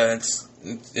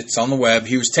 it's on the web.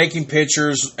 He was taking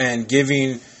pictures and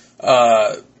giving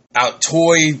out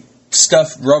toy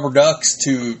stuffed rubber ducks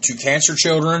to cancer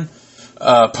children,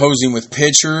 posing with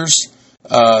pictures,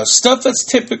 stuff that's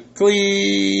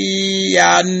typically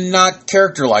not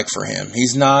character-like for him.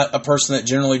 He's not a person that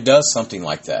generally does something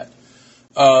like that.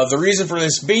 The reason for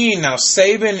this being, now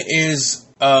Saban is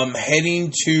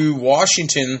heading to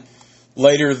Washington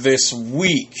later this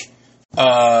week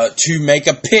to make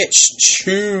a pitch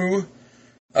to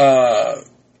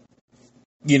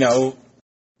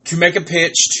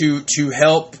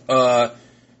help get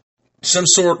some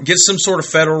sort of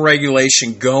federal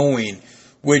regulation going,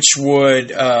 which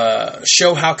would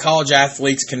show how college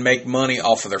athletes can make money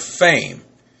off of their fame.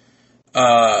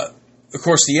 Of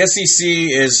course, the SEC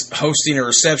is hosting a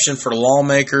reception for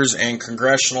lawmakers and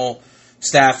congressional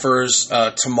staffers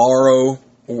tomorrow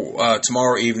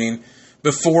evening,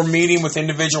 before meeting with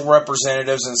individual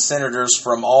representatives and senators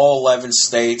from all 11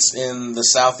 states in the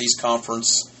Southeast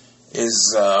Conference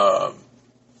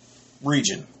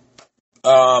region.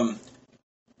 Now,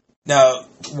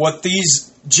 what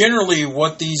these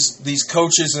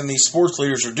coaches and these sports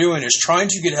leaders are doing is trying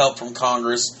to get help from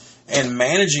Congress and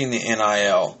managing the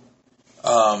NIL.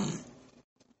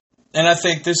 And I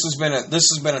think this has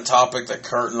been a topic that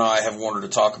Kurt and I have wanted to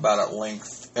talk about at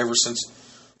length ever since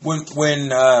when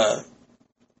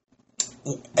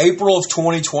April of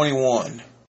 2021,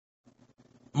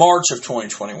 March of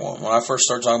 2021, when I first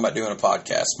started talking about doing a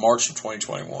podcast, March of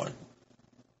 2021.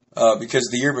 Because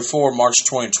the year before, March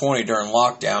 2020, during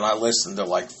lockdown, I listened to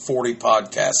like 40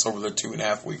 podcasts over the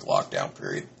 2.5 week lockdown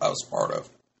period I was part of.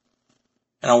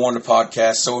 And I wanted a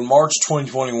podcast. So in March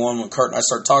 2021, when Kurt and I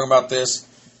started talking about this,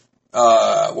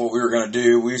 what we were going to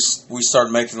do, we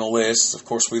started making a list. Of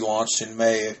course, we launched in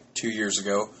May 2 years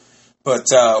ago. But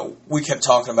we kept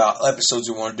talking about episodes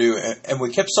we want to do, and we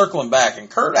kept circling back. And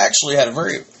Kurt actually had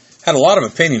a lot of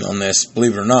opinion on this,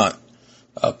 believe it or not.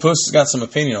 Puss has got some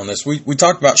opinion on this. We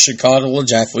talked about, should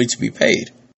college athletes be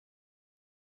paid?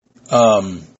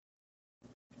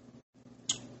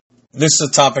 This is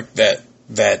a topic that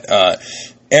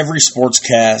every sports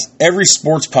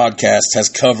podcast has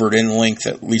covered in length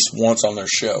at least once on their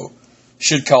show.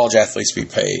 Should college athletes be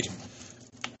paid?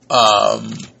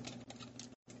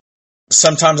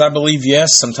 Sometimes I believe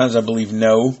yes, sometimes I believe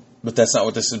no, but that's not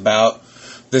what this is about.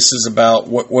 This is about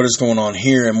what is going on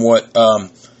here, and what a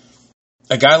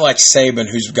guy like Saban,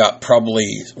 who's got probably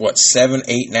 7,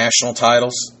 8 national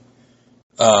titles.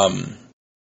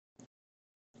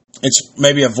 It's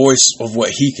maybe a voice of what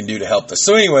he can do to help this.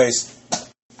 So anyways,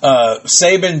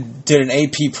 Saban did an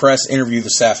AP press interview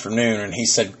this afternoon, and he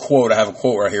said, quote, I have a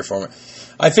quote right here from it.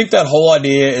 I think that whole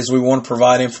idea is we want to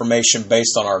provide information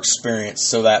based on our experience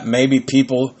so that maybe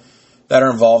people that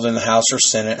are involved in the House or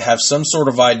Senate have some sort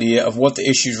of idea of what the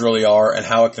issues really are and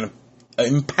how it can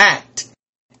impact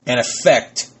and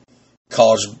affect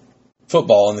college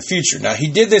football in the future. Now,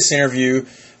 he did this interview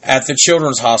at the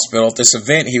Children's Hospital at this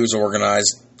event he was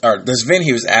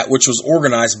at, which was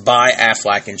organized by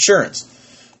Aflac Insurance.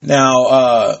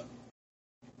 Now,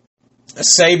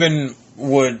 Saban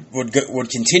would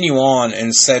continue on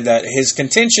and said that his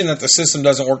contention that the system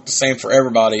doesn't work the same for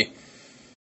everybody,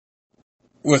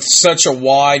 with such a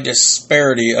wide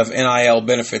disparity of NIL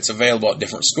benefits available at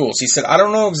different schools. He said, I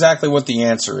don't know exactly what the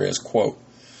answer is, quote,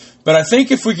 but I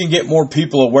think if we can get more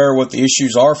people aware of what the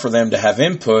issues are for them to have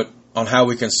input on how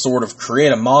we can sort of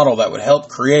create a model that would help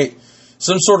create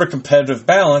some sort of competitive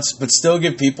balance, but still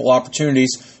give people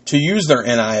opportunities to use their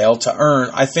NIL to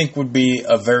earn, I think would be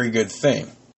a very good thing.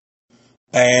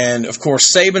 And, of course,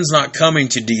 Saban's not coming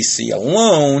to D.C.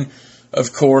 alone.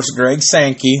 Of course, Greg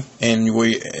Sankey, and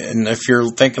if you're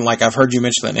thinking, like, I've heard you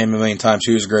mention that name a million times,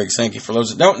 who is Greg Sankey? For those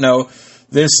that don't know,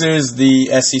 this is the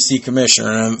SEC commissioner.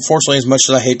 And unfortunately, as much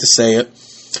as I hate to say it,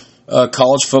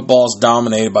 college football is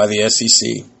dominated by the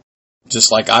SEC.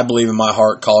 Just like I believe in my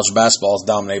heart, college basketball is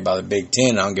dominated by the Big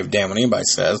Ten. I don't give a damn what anybody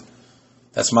says.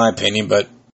 That's my opinion. But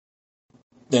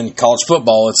in college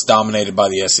football, it's dominated by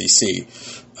the SEC.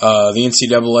 The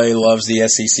NCAA loves the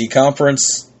SEC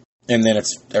conference, and then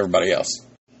it's everybody else.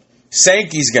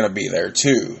 Sankey's going to be there,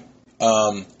 too.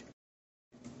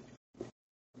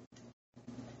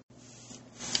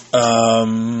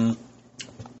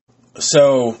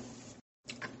 So,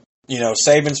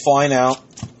 Saban's flying out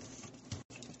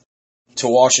to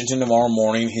Washington tomorrow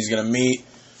morning. He's going to meet,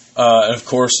 and of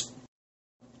course,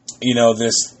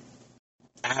 this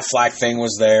Aflac thing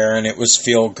was there, and it was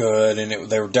feel good, and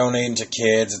they were donating to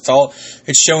kids.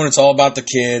 It's showing it's all about the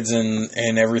kids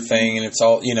and everything, and it's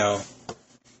all,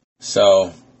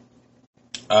 So,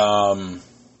 I'm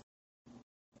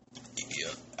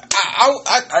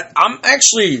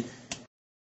actually,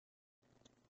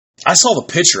 I saw the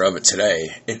picture of it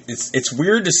today. It's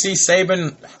weird to see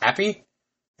Saban happy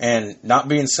and not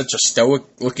being such a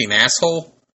stoic-looking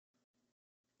asshole.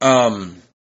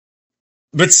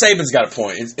 But Saban's got a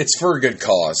point. It's for a good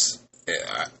cause.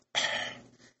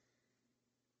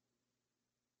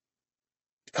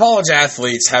 college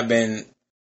athletes have been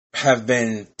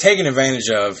taken advantage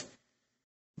of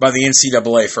by the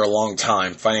NCAA for a long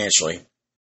time financially.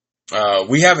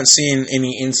 We haven't seen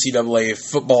any NCAA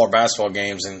football or basketball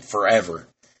games in forever.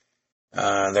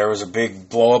 There was a big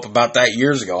blow up about that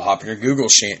years ago. Hop in your Google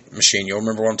machine. You'll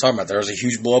remember what I'm talking about. There was a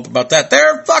huge blow up about that.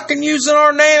 They're fucking using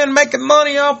our name and making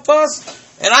money off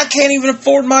us, and I can't even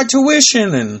afford my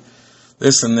tuition and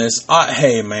this and this.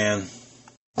 Hey, man.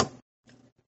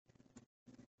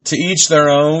 To each their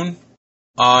own.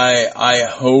 I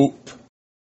hope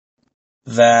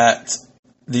that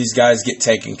these guys get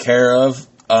taken care of,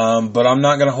 but I'm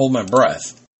not going to hold my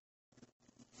breath.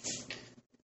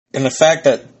 And the fact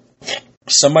that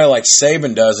somebody like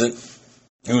Saban does it,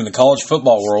 who in the college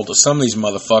football world, to some of these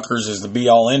motherfuckers, is the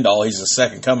be-all, end-all. He's the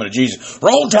second coming of Jesus.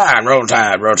 Roll Tide, roll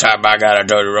Tide, roll Tide, by God, I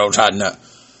told you, roll Tide. No.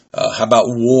 How about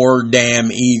War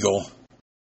Damn Eagle?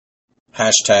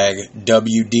 Hashtag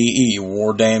WDE,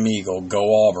 War Damn Eagle.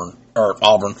 Go Auburn. Or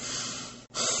Auburn.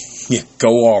 Yeah,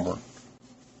 go Auburn.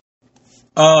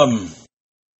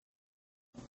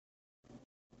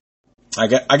 I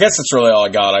guess that's really all I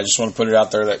got. I just want to put it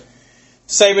out there that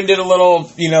Saban did a little,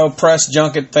 press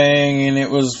junket thing, and it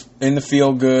was in the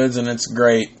feel goods, and it's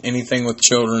great. Anything with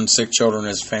children, sick children,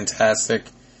 is fantastic.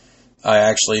 I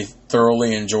actually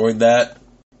thoroughly enjoyed that.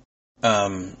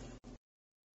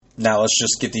 Now let's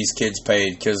just get these kids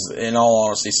paid, because in all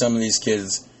honesty, some of these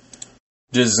kids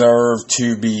deserve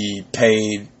to be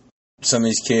paid. Some of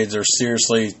these kids are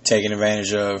seriously taken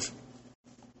advantage of.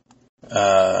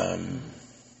 And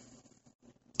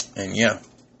yeah.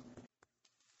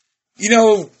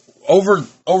 Over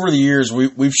the years,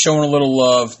 we've shown a little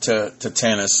love to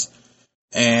tennis,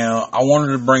 and I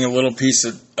wanted to bring a little piece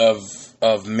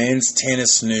of men's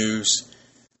tennis news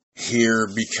here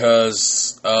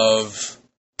because of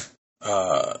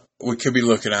we could be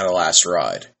looking at a last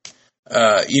ride.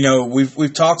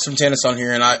 We've talked some tennis on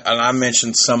here, and I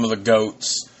mentioned some of the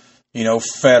GOATs.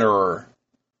 Federer,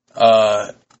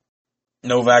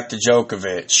 Novak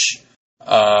Djokovic,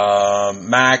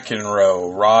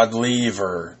 McEnroe, Rod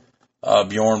Laver,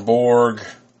 Bjorn Borg,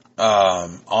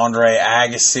 Andre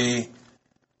Agassi,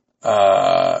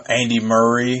 Andy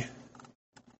Murray.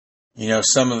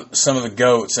 Some of the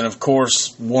GOATs, and of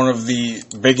course one of the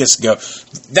biggest GOATs.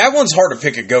 That one's hard to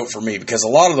pick a GOAT for me because a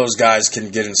lot of those guys can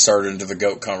get inserted into the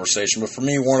GOAT conversation. But for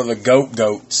me, one of the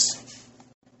GOATs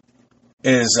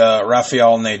is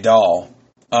Rafael Nadal,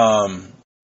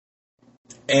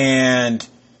 and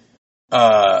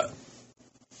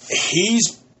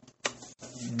he's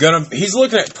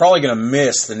looking at probably gonna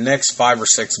miss the next 5 or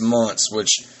 6 months,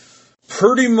 which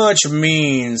pretty much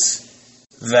means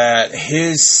that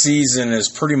his season is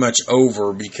pretty much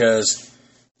over because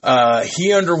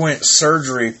he underwent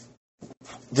surgery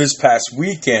this past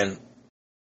weekend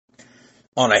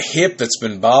on a hip that's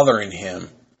been bothering him,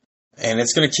 and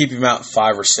it's going to keep him out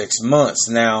 5 or 6 months.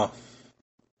 Now,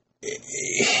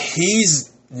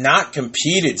 he's not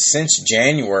competed since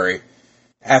January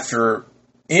after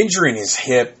injuring his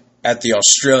hip at the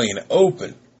Australian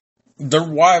Open.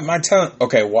 Why am I telling?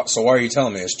 Okay, so why are you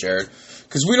telling me this, Jared?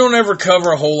 Because we don't ever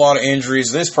cover a whole lot of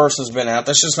injuries. This person's been out.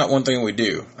 That's just not one thing we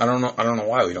do. I don't know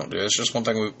why we don't do it. It's just one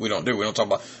thing we don't do. We don't talk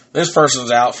about this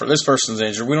person's out for this person's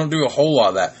injured. We don't do a whole lot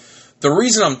of that. The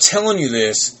reason I'm telling you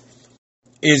this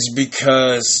is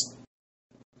because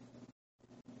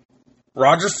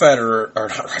Roger Federer, or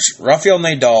Rafael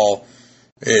Nadal,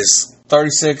 is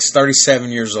 36,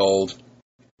 37 years old.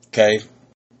 Okay?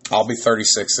 I'll be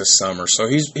 36 this summer. So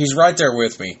he's right there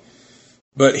with me.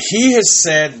 But he has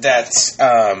said that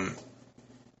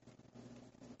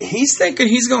he's thinking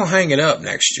he's going to hang it up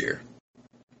next year.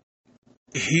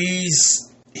 He's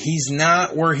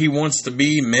not where he wants to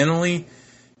be mentally.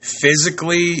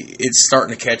 Physically, it's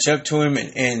starting to catch up to him.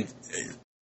 And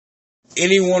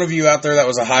any one of you out there that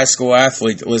was a high school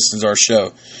athlete that listens to our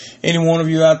show, any one of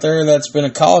you out there that's been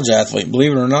a college athlete,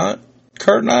 believe it or not,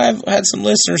 Kurt and I have had some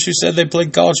listeners who said they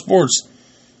played college sports.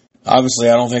 Obviously,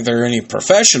 I don't think there are any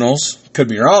professionals. Could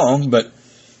be wrong, but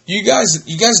you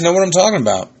guys know what I'm talking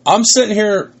about. I'm sitting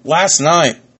here last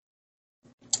night,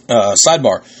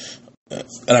 sidebar,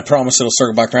 and I promise it'll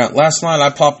circle back around. Last night, I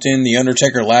popped in the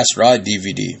Undertaker Last Ride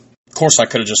DVD. Of course, I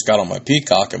could have just got on my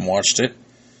Peacock and watched it,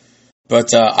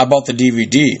 but I bought the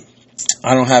DVD.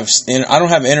 I don't have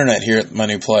internet here at my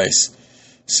new place,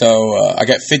 so I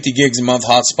got 50 gigs a month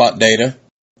hotspot data.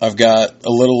 I've got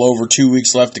a little over 2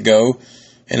 weeks left to go.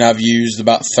 And I've used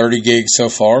about 30 gigs so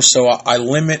far, so I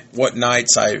limit what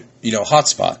nights I,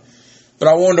 hotspot. But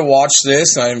I wanted to watch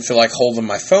this, and I didn't feel like holding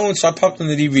my phone, so I popped in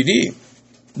the DVD.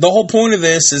 The whole point of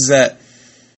this is that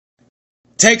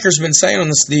Taker's been saying on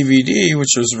this DVD,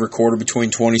 which was recorded between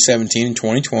 2017 and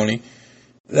 2020,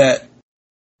 that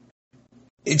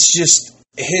it's just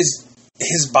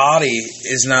his body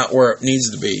is not where it needs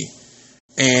to be.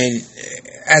 And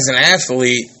as an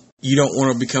athlete, you don't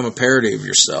want to become a parody of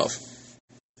yourself.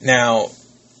 Now,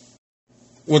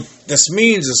 what this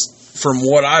means is, from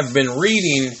what I've been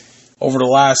reading over the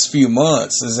last few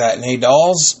months, is that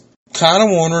Nadal's kind of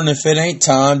wondering if it ain't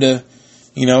time to,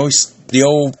 the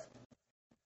old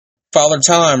Father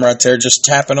Time right there, just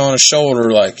tapping on his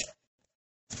shoulder, like,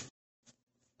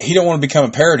 he don't want to become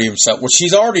a parody of himself, which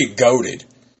he's already goated.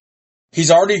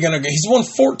 He's won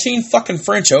 14 fucking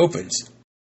French Opens.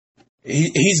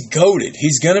 He's goated.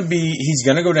 He's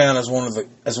gonna go down as one of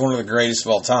the greatest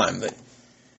of all time.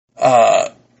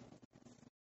 I'm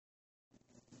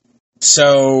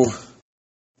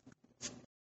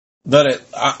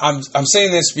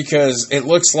saying this because it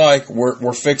looks like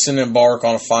we're fixing to embark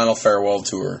on a final farewell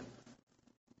tour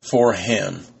for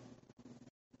him.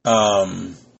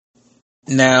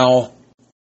 Now,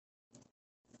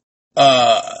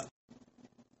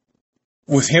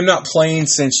 with him not playing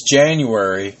since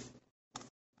January,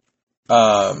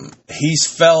 he's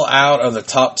fell out of the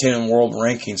top 10 world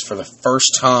rankings for the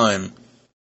first time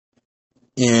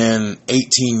in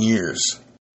 18 years.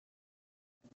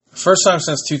 First time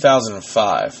since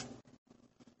 2005.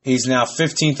 He's now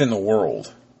 15th in the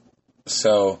world.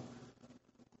 So,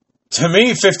 to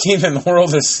me, 15th in the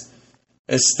world is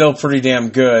still pretty damn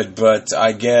good, but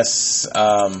I guess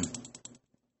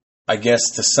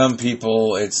to some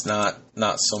people it's not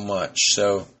so much.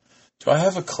 So, do I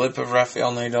have a clip of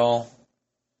Rafael Nadal?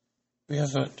 Do we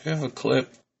have a clip?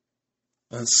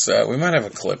 We might have a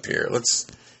clip here. I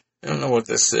don't know what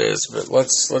this is, but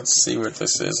let's see what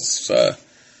this is. Let's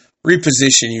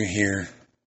reposition you here.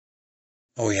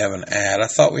 Oh, we have an ad. I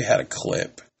thought we had a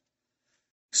clip.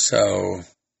 So,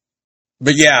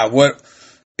 but yeah,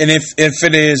 and if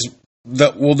it is,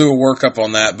 we'll do a workup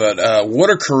on that. But what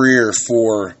a career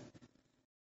for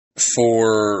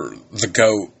the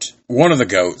GOAT. One of the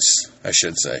GOATs, I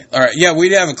should say. All right, yeah,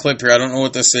 we have a clip here. I don't know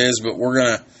what this is, but we're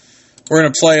gonna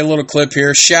play a little clip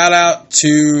here. Shout out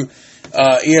to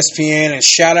ESPN, and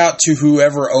shout out to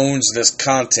whoever owns this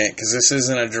content, because this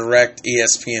isn't a direct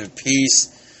ESPN piece.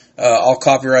 All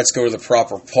copyrights go to the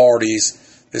proper parties.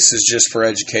 This is just for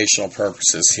educational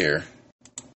purposes here.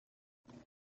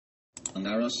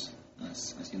 Garros,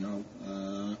 as you know,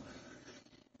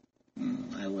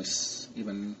 I was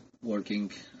even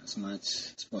working as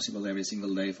much as possible every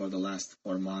single day for the last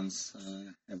 4 months.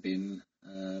 Have been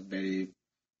very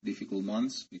difficult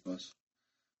months because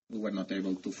we were not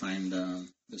able to find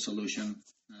the solution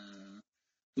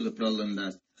to the problem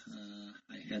that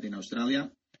I had in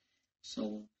Australia.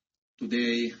 So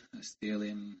today, I'm still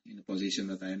in a position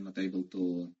that I am not able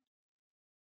to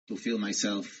feel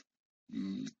myself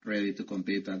ready to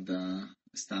compete at the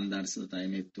standards that I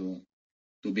need to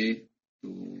be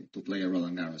to play a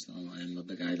Roland Garros. No, I am not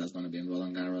the guy that's going to be in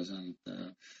Roland Garros and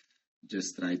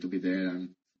just try to be there and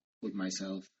put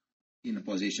myself in a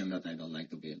position that I don't like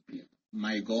to be in.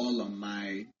 My goal and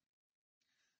my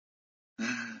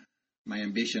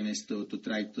ambition is to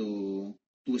try to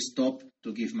stop,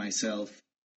 to give myself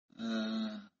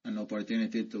an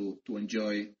opportunity to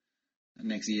enjoy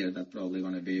next year. That's probably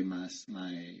going to be my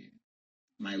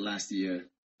last year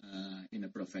in a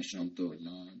professional tour.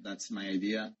 No, that's my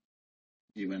idea.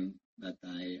 Even that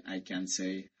I can't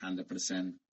say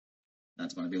 100%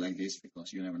 that's going to be like this,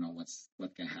 because you never know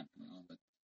what can happen. No? But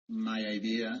my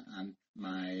idea and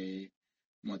my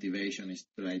motivation is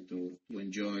to try to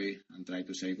enjoy and try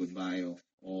to say goodbye of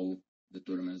all the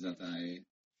tournaments that I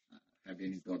have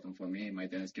been important for me in my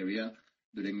tennis career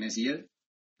during next year,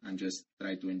 and just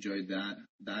try to enjoy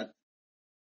that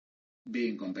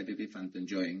being competitive and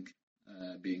enjoying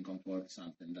being comfort,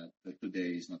 something that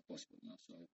today is not possible. No?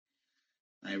 So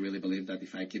I really believe that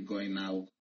if I keep going now,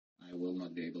 I will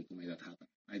not be able to make that happen.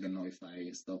 I don't know if I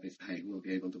stop, if I will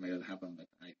be able to make that happen, but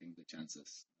I think the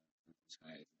chances are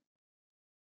high.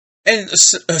 And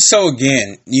so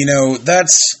again,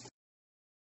 that's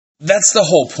the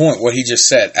whole point, what he just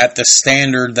said, at the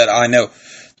standard that I know.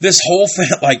 This whole thing,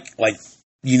 like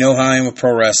how I am with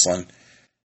pro wrestling,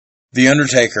 The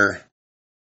Undertaker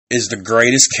is the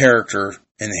greatest character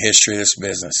in the history of this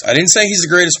business. I didn't say he's the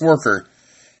greatest worker.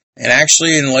 And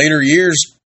actually, in later years,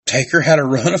 Taker had a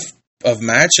run of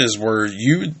matches where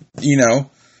you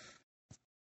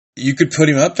could put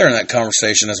him up there in that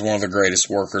conversation as one of the greatest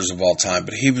workers of all time.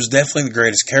 But he was definitely the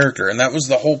greatest character. And that was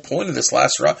the whole point of this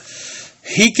last run.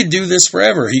 He could do this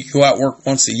forever. He could go out and work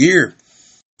once a year.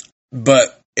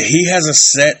 But he has a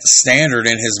set standard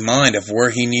in his mind of where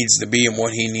he needs to be and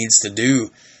what he needs to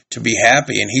do to be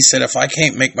happy. And he said, if I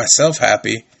can't make myself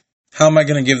happy, how am I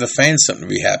going to give the fans something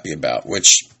to be happy about?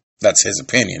 Which, that's his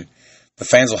opinion. The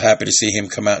fans will happy to see him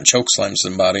come out and chokeslam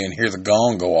somebody and hear the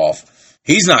gong go off.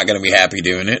 He's not going to be happy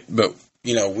doing it, but,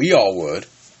 we all would.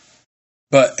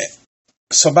 But,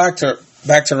 so back to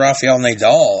Rafael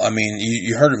Nadal. I mean,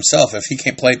 you heard himself. If he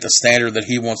can't play at the standard that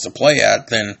he wants to play at,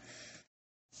 then,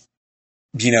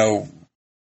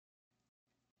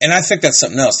 and I think that's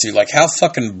something else, too. Like, how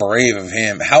fucking brave of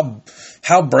him.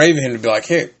 How brave of him to be like,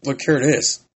 hey, look, here it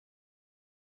is.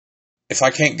 If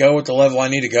I can't go at the level I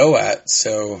need to go at,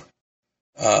 so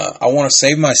I want to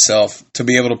save myself to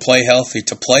be able to play healthy,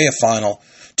 to play a final,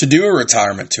 to do a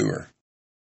retirement tour.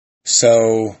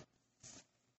 So,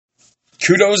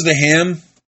 kudos to him.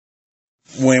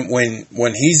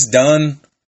 When he's done,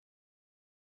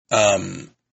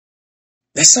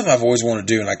 that's something I've always wanted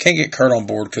to do, and I can't get Kurt on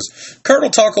board because Kurt will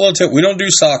talk a little. We don't do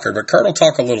soccer, but Kurt will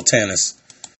talk a little tennis.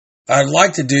 I'd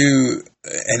like to do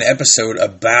an episode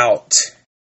about,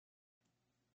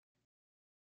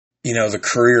 the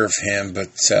career of him, but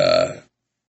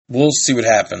we'll see what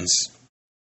happens.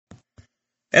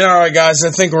 And all right, guys, I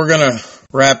think we're gonna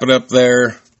wrap it up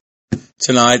there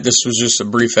tonight. This was just a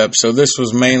brief episode. This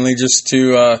was mainly just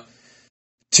to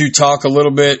talk a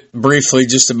little bit briefly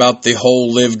just about the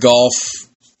whole Live Golf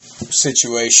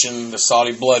situation, the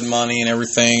Saudi blood money and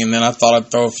everything, and then I thought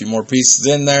I'd throw a few more pieces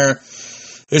in there.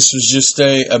 This was just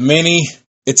a mini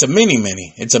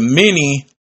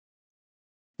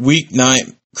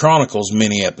Weeknight Chronicles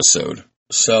mini episode.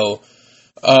 So,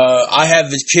 I have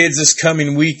the kids this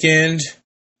coming weekend,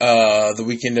 the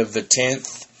weekend of the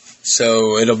 10th.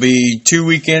 So it'll be 2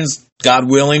 weekends, God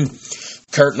willing.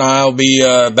 Kurt and I will be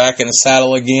back in the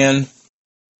saddle again.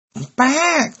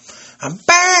 I'm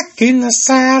back in the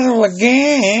saddle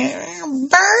again. I'm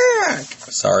back.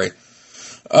 Sorry.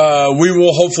 We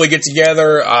will hopefully get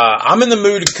together. I'm in the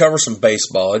mood to cover some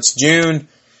baseball. It's June.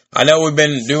 I know we've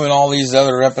been doing all these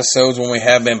other episodes when we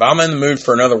have been, but I'm in the mood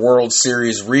for another World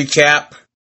Series recap.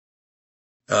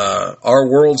 Our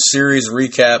World Series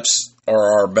recaps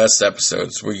are our best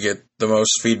episodes. We get the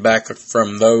most feedback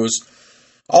from those.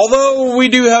 Although we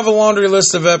do have a laundry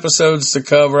list of episodes to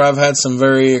cover, I've had some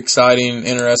very exciting,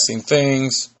 interesting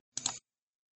things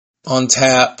on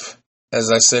tap as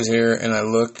I sit here and I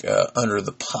look under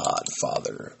the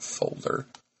Podfather folder.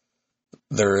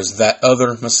 There is that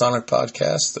other Masonic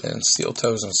podcast and Steel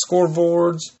Toes and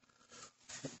Scoreboards.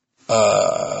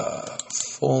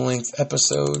 Full-length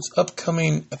episodes,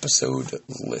 upcoming episode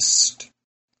list.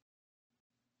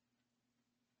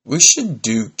 We should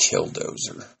do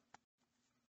Killdozer.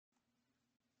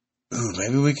 Ooh,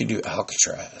 maybe we could do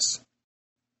Alcatraz.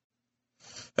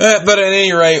 But at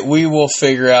any rate, we will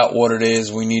figure out what it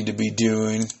is we need to be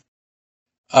doing.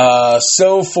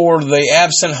 So for the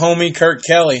absent homie, Kurt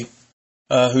Kelly,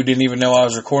 who didn't even know I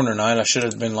was recording tonight, I should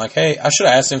have been like, hey, I should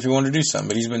have asked him if he wanted to do something,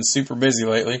 but he's been super busy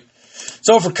lately.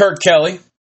 So for Kurt Kelly,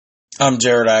 I'm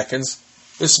Jared Atkins.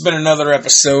 This has been another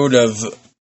episode of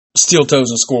Steel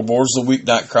Toes and Scoreboards, the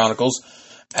Weeknight Chronicles.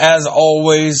 As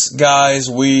always, guys,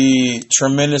 we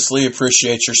tremendously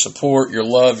appreciate your support, your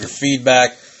love, your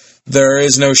feedback. There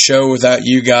is no show without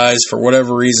you guys. For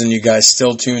whatever reason, you guys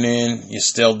still tune in, you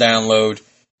still download,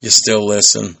 you still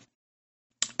listen.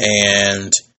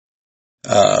 And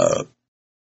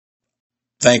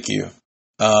thank you.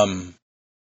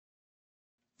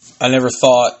 I never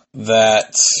thought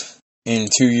that in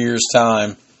 2 years'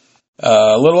 time,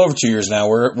 a little over 2 years now,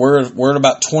 we're at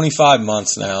about 25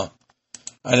 months now.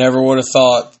 I never would have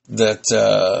thought that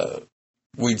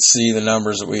we'd see the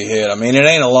numbers that we hit. I mean, it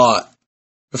ain't a lot.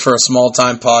 But for a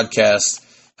small-time podcast,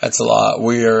 that's a lot.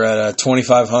 We are at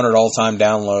 2,500 all-time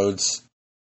downloads,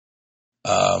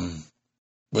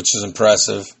 which is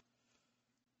impressive.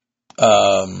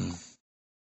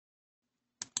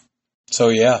 So,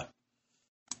 yeah.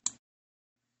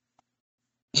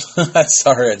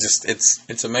 Sorry,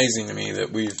 it's amazing to me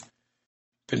that we've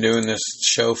been doing this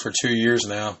show for 2 years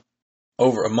now.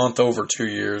 Over 2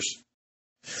 years.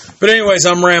 But anyways,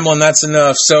 I'm rambling. That's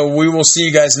enough. So we will see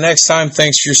you guys next time.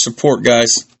 Thanks for your support,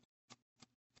 guys.